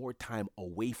spend more time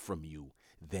away from you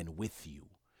than with you.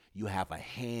 You have a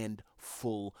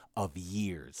handful of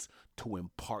years to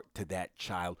impart to that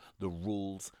child the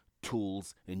rules,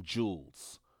 tools, and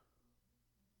jewels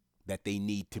that they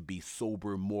need to be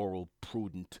sober, moral,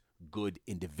 prudent, good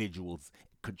individuals,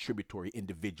 contributory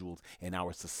individuals in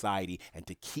our society, and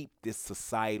to keep this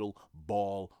societal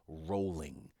ball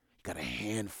rolling. You got a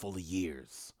handful of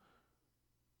years,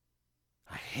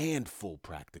 a handful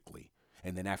practically.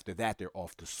 And then after that, they're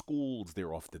off to schools,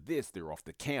 they're off to this, they're off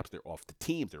to camps, they're off to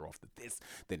teams, they're off to this.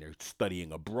 Then they're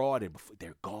studying abroad, and before,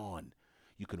 they're gone.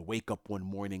 You can wake up one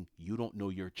morning, you don't know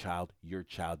your child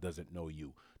doesn't know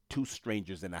you. Two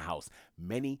strangers in a house.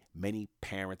 Many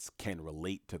parents can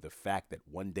relate to the fact that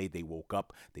one day they woke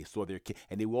up, they saw their kid,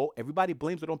 and everybody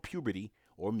blames it on puberty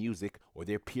or music or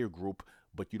their peer group,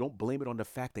 but you don't blame it on the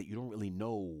fact that you don't really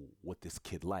know what this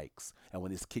kid likes. And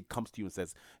when this kid comes to you and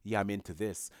says, "Yeah, I'm into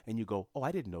this," and you go, "Oh,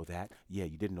 I didn't know that." Yeah,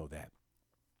 you didn't know that.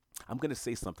 I'm going to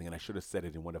say something, and I should have said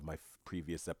it in one of my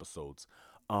previous episodes,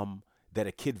 that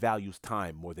a kid values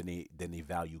time more than they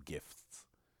value gifts.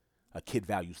 A kid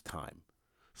values time.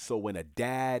 So when a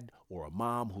dad or a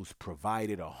mom who's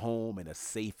provided a home and a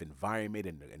safe environment,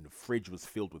 and the fridge was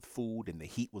filled with food, and the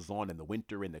heat was on in the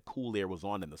winter and the cool air was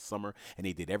on in the summer, and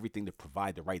they did everything to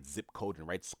provide the right zip code and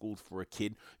right schools for a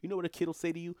kid, you know what a kid will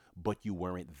say to you? "But you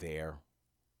weren't there."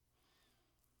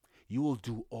 You will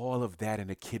do all of that,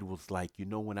 and a kid was like,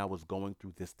 "When I was going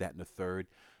through this, that, and the third,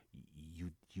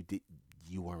 you did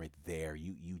you weren't there.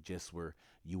 You just were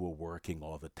working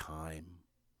all the time."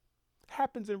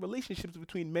 Happens in relationships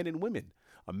between men and women.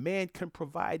 A man can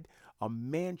provide a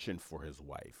mansion for his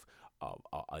wife,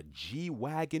 a G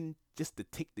wagon just to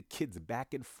take the kids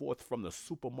back and forth from the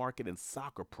supermarket and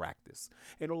soccer practice.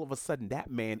 And all of a sudden,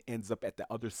 that man ends up at the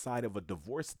other side of a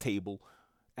divorce table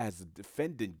as a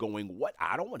defendant, going, "What?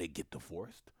 I don't want to get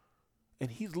divorced." And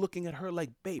he's looking at her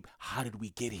like, "Babe, how did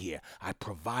we get here? I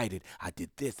provided. I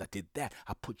did this. I did that.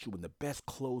 I put you in the best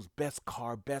clothes, best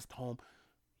car, best home.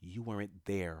 You weren't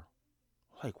there."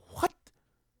 Like, what?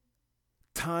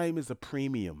 Time is a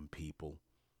premium, people.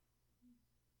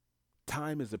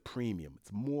 Time is a premium.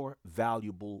 It's more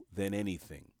valuable than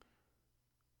anything.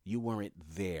 You weren't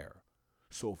there.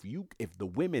 So if the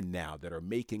women now that are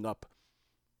making up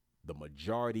the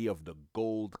majority of the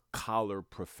gold collar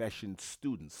profession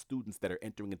students that are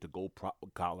entering into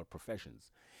collar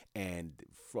professions, and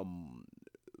from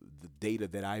the data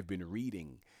that I've been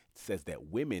reading, it says that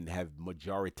women have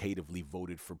majoritatively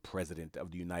voted for president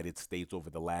of the United States over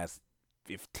the last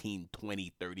 15,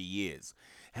 20, 30 years.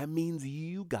 That means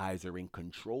you guys are in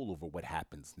control over what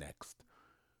happens next.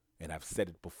 And I've said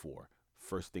it before.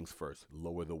 First things first,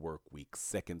 lower the work week.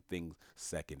 Second thing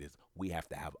second is we have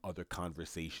to have other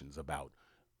conversations about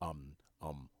um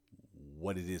um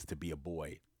what it is to be a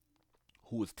boy.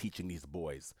 Who is teaching these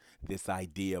boys this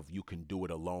idea of you can do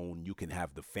it alone, you can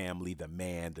have the family, the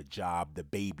man, the job, the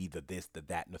baby, the this, the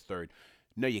that, and the third.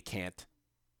 No, you can't.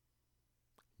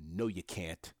 No, you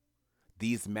can't.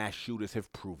 These mass shooters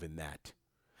have proven that.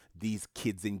 These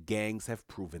kids in gangs have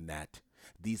proven that.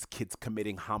 These kids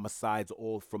committing homicides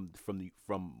all from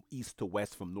east to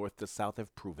west, from north to south,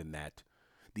 have proven that.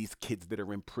 These kids that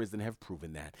are in prison have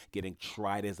proven that. Getting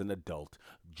tried as an adult,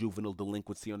 juvenile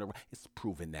delinquency on the right, it's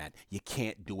proven that. You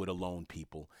can't do it alone,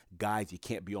 people. Guys, you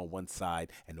can't be on one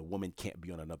side and a woman can't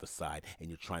be on another side, and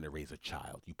you're trying to raise a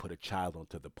child. You put a child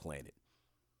onto the planet.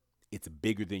 It's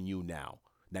bigger than you now.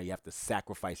 Now you have to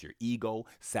sacrifice your ego,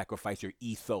 sacrifice your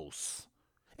ethos,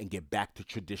 and get back to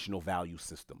traditional value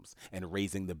systems and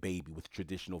raising the baby with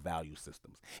traditional value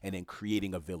systems, and then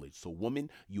creating a village. So,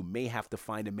 woman, you may have to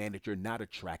find a man that you're not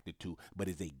attracted to, but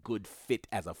is a good fit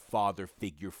as a father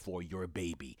figure for your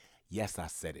baby. Yes, I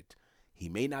said it. He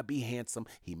may not be handsome,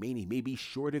 he may be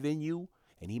shorter than you,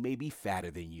 and he may be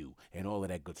fatter than you, and all of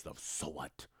that good stuff. So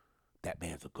what? That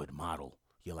man's a good model.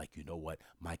 You're like, "You know what?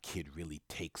 My kid really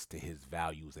takes to his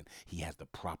values and he has the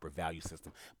proper value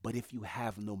system." But if you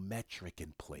have no metric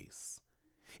in place,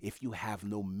 if you have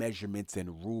no measurements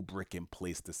and rubric in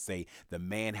place to say the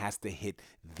man has to hit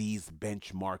these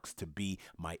benchmarks to be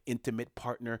my intimate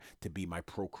partner, to be my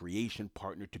procreation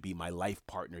partner, to be my life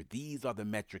partner, these are the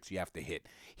metrics you have to hit.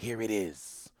 Here it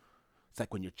is. It's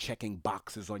like when you're checking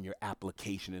boxes on your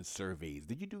application and surveys.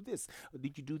 Did you do this?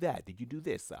 Did you do that? Did you do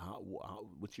this?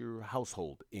 What's your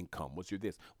household income? What's your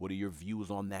this? What are your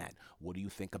views on that? What do you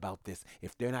think about this?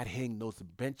 If they're not hitting those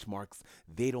benchmarks,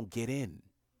 they don't get in.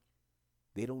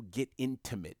 They don't get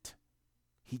intimate.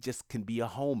 He just can be a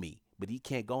homie, but he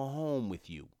can't go home with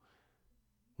you.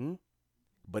 Hmm?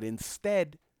 But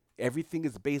instead, everything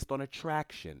is based on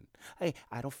attraction. Hey,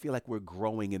 I don't feel like we're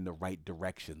growing in the right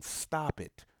direction. Stop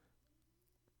it.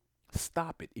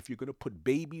 Stop it. If you're going to put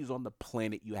babies on the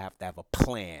planet, you have to have a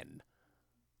plan.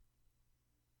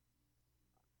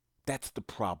 That's the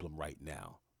problem right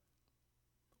now.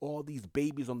 All these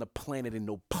babies on the planet and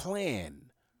no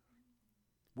plan.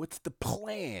 What's the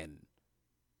plan?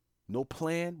 No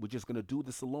plan. We're just going to do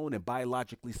this alone. And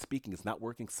biologically speaking, it's not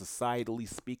working. Societally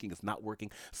speaking, it's not working.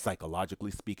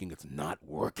 Psychologically speaking, it's not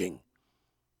working.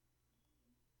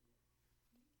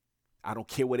 I don't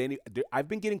care what I've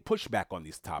been getting pushback on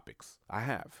these topics. I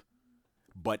have.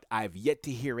 But I've yet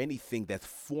to hear anything that's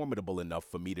formidable enough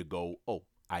for me to go, oh,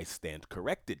 I stand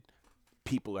corrected.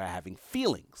 People are having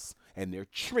feelings and they're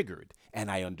triggered, and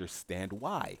I understand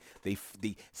why.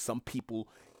 Some people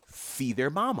see their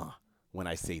mama when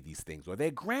I say these things, or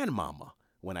their grandmama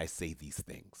when I say these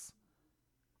things.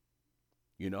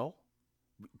 You know,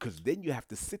 because then you have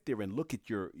to sit there and look at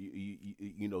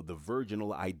the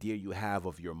virginal idea you have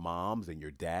of your moms and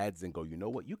your dads, and go, you know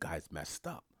what, you guys messed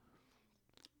up.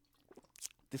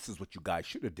 This is what you guys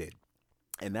should have did,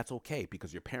 and that's okay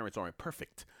because your parents aren't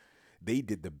perfect. They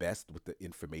did the best with the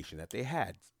information that they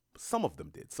had. Some of them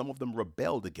did. Some of them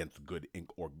rebelled against good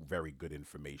or very good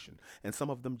information. And some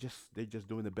of them they're just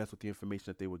doing the best with the information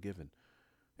that they were given.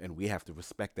 And we have to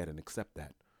respect that and accept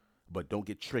that. But don't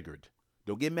get triggered.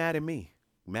 Don't get mad at me.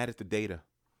 Mad at the data.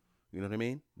 You know what I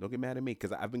mean? Don't get mad at me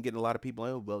because I've been getting a lot of people,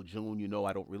 oh, well, June,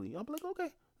 I don't really. I'm like, okay,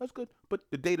 that's good. But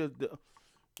the data,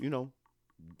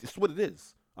 it's what it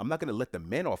is. I'm not going to let the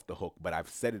men off the hook, but I've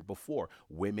said it before.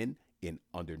 Women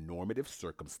under normative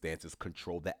circumstances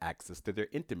control the access to their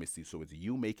intimacy. So it's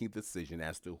you making the decision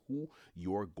as to who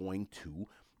you're going to,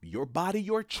 your body,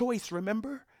 your choice,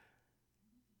 remember?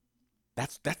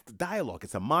 That's the dialogue.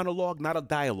 It's a monologue, not a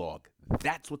dialogue.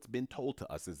 That's what's been told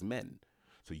to us as men.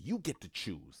 So you get to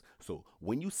choose. So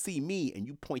when you see me and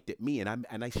you point at me and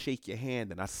I shake your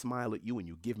hand and I smile at you and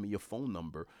you give me your phone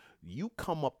number, you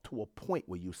come up to a point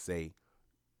where you say,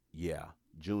 yeah,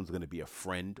 June's going to be a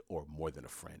friend or more than a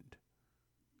friend.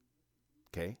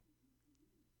 Okay?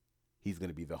 He's going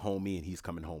to be the homie and he's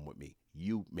coming home with me.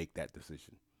 You make that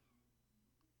decision.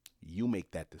 You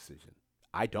make that decision.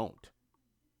 I don't.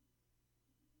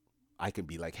 I can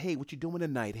be like, hey, what you doing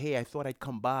tonight? Hey, I thought I'd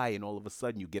come by. And all of a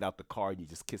sudden you get out the car and you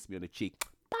just kiss me on the cheek.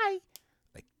 Bye.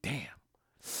 Like, damn.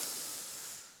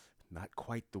 Not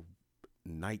quite the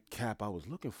nightcap I was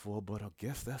looking for, but I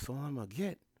guess that's all I'm going to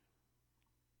get.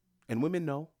 And women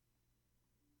know.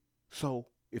 So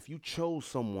if you chose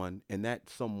someone and that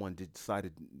someone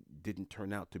didn't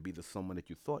turn out to be the someone that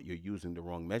you thought, you're using the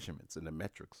wrong measurements and the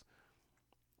metrics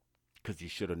because you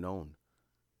should have known.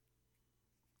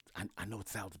 I know it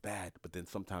sounds bad, but then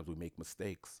sometimes we make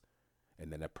mistakes,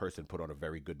 and then that person put on a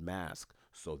very good mask.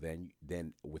 So then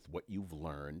with what you've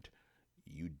learned,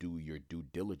 you do your due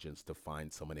diligence to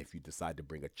find someone. If you decide to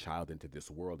bring a child into this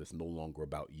world, it's no longer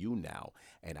about you now.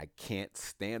 And I can't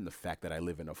stand the fact that I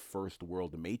live in a first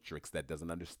world matrix that doesn't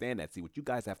understand that. See, what you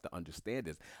guys have to understand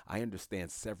is I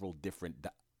understand several different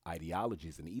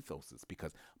ideologies and ethoses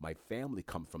because my family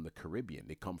come from the Caribbean.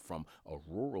 They come from a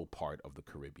rural part of the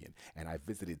Caribbean. And I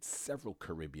visited several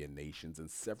Caribbean nations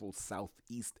and several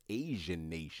Southeast Asian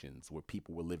nations where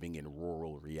people were living in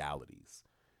rural realities.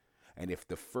 And if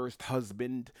the first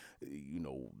husband,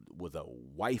 was a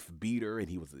wife beater and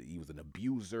he was an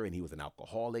abuser and he was an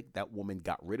alcoholic, that woman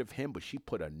got rid of him, but she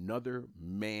put another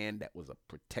man that was a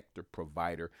protector,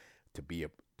 provider to be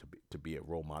a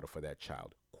role model for that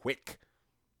child. Quick,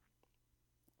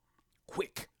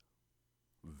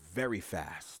 very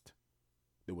fast.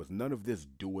 There was none of this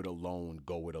do it alone,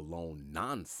 go it alone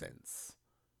nonsense.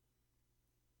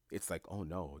 It's like, oh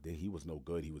no, he was no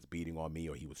good. He was beating on me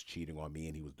or he was cheating on me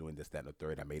and he was doing this, that, and the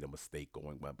third. I made a mistake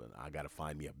going, well, but I got to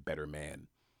find me a better man.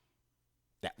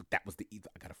 That was the either.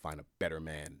 I got to find a better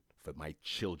man for my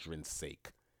children's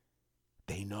sake.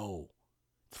 They know.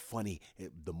 It's funny.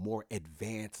 The more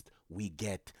advanced we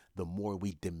get, the more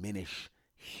we diminish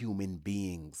human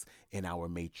beings in our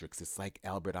matrix. It's like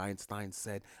Albert Einstein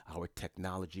said, our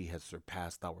technology has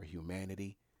surpassed our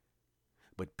humanity.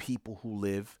 But people who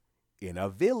live in a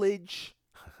village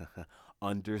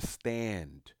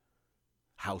understand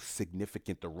how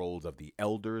significant the roles of the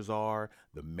elders are,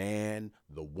 the man,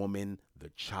 the woman, the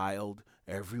child,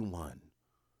 everyone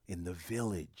in the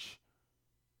village.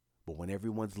 But when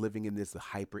everyone's living in this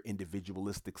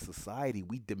hyper-individualistic society,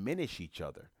 we diminish each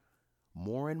other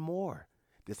more and more.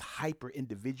 This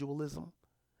hyper-individualism,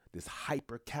 this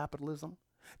hyper-capitalism,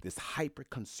 this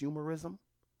hyper-consumerism,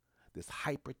 this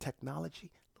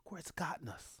hyper-technology, look where it's gotten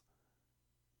us.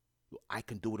 I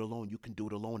can do it alone. You can do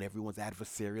it alone. Everyone's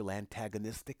adversarial,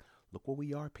 antagonistic. Look where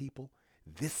we are, people.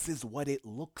 This is what it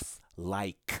looks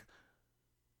like.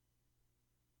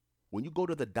 When you go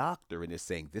to the doctor and they're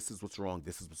saying, this is what's wrong,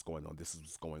 this is what's going on, this is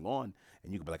what's going on,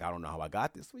 and you can be like, I don't know how I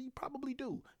got this. Well, you probably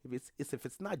do. If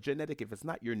it's not genetic, if it's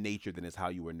not your nature, then it's how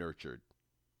you were nurtured.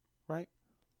 right?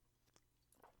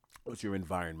 What's your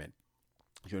environment?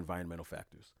 It's your environmental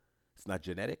factors. It's not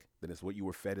genetic, then it's what you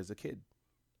were fed as a kid.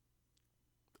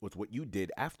 It's what you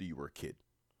did after you were a kid.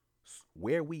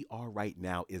 Where we are right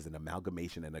now is an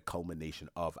amalgamation and a culmination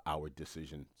of our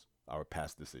decisions, our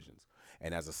past decisions.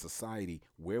 And as a society,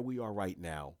 where we are right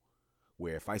now,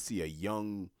 where if I see a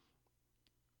young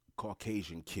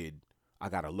Caucasian kid, I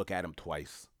got to look at him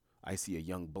twice. I see a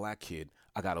young black kid,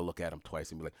 I got to look at him twice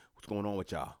and be like, what's going on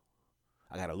with y'all?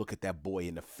 I got to look at that boy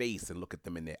in the face and look at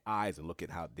them in their eyes and look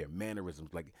at how their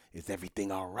mannerisms, like, is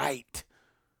everything all right?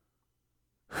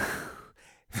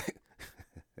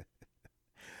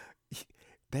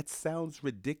 That sounds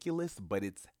ridiculous, but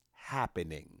it's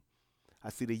happening.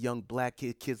 I see the young black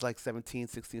kids like 17,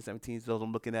 16, 17 years old.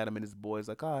 I'm looking at him and his boy's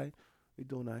like, all right, we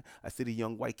doing all right. I see the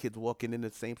young white kids walking in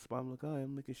the same spot. I'm like, all right,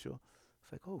 I'm making sure.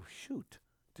 It's like, oh, shoot,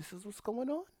 this is what's going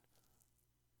on?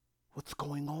 What's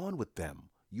going on with them?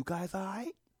 You guys all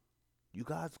right? You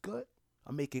guys good?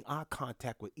 I'm making eye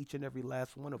contact with each and every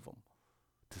last one of them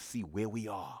to see where we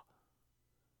are.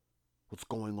 What's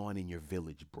going on in your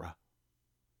village, bruh?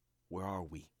 Where are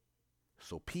we?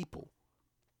 So people,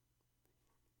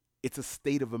 it's a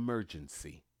state of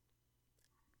emergency,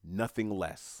 nothing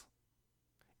less.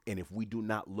 And if we do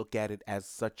not look at it as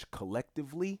such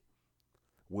collectively,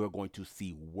 we're going to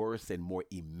see worse and more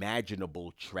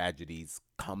imaginable tragedies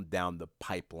come down the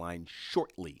pipeline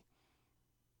shortly,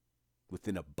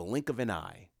 within a blink of an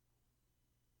eye,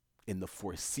 in the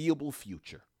foreseeable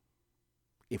future,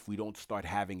 if we don't start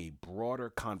having a broader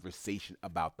conversation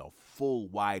about the full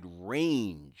wide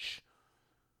range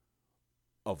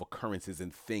of occurrences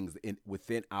and things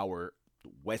within our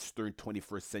Western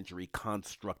 21st century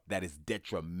construct that is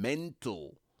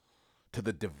detrimental to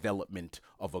the development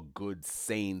of a good,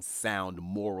 sane, sound,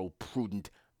 moral,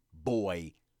 prudent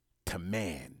boy to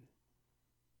man.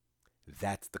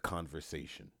 That's the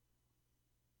conversation.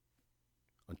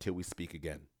 Until we speak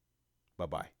again.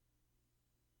 Bye-bye.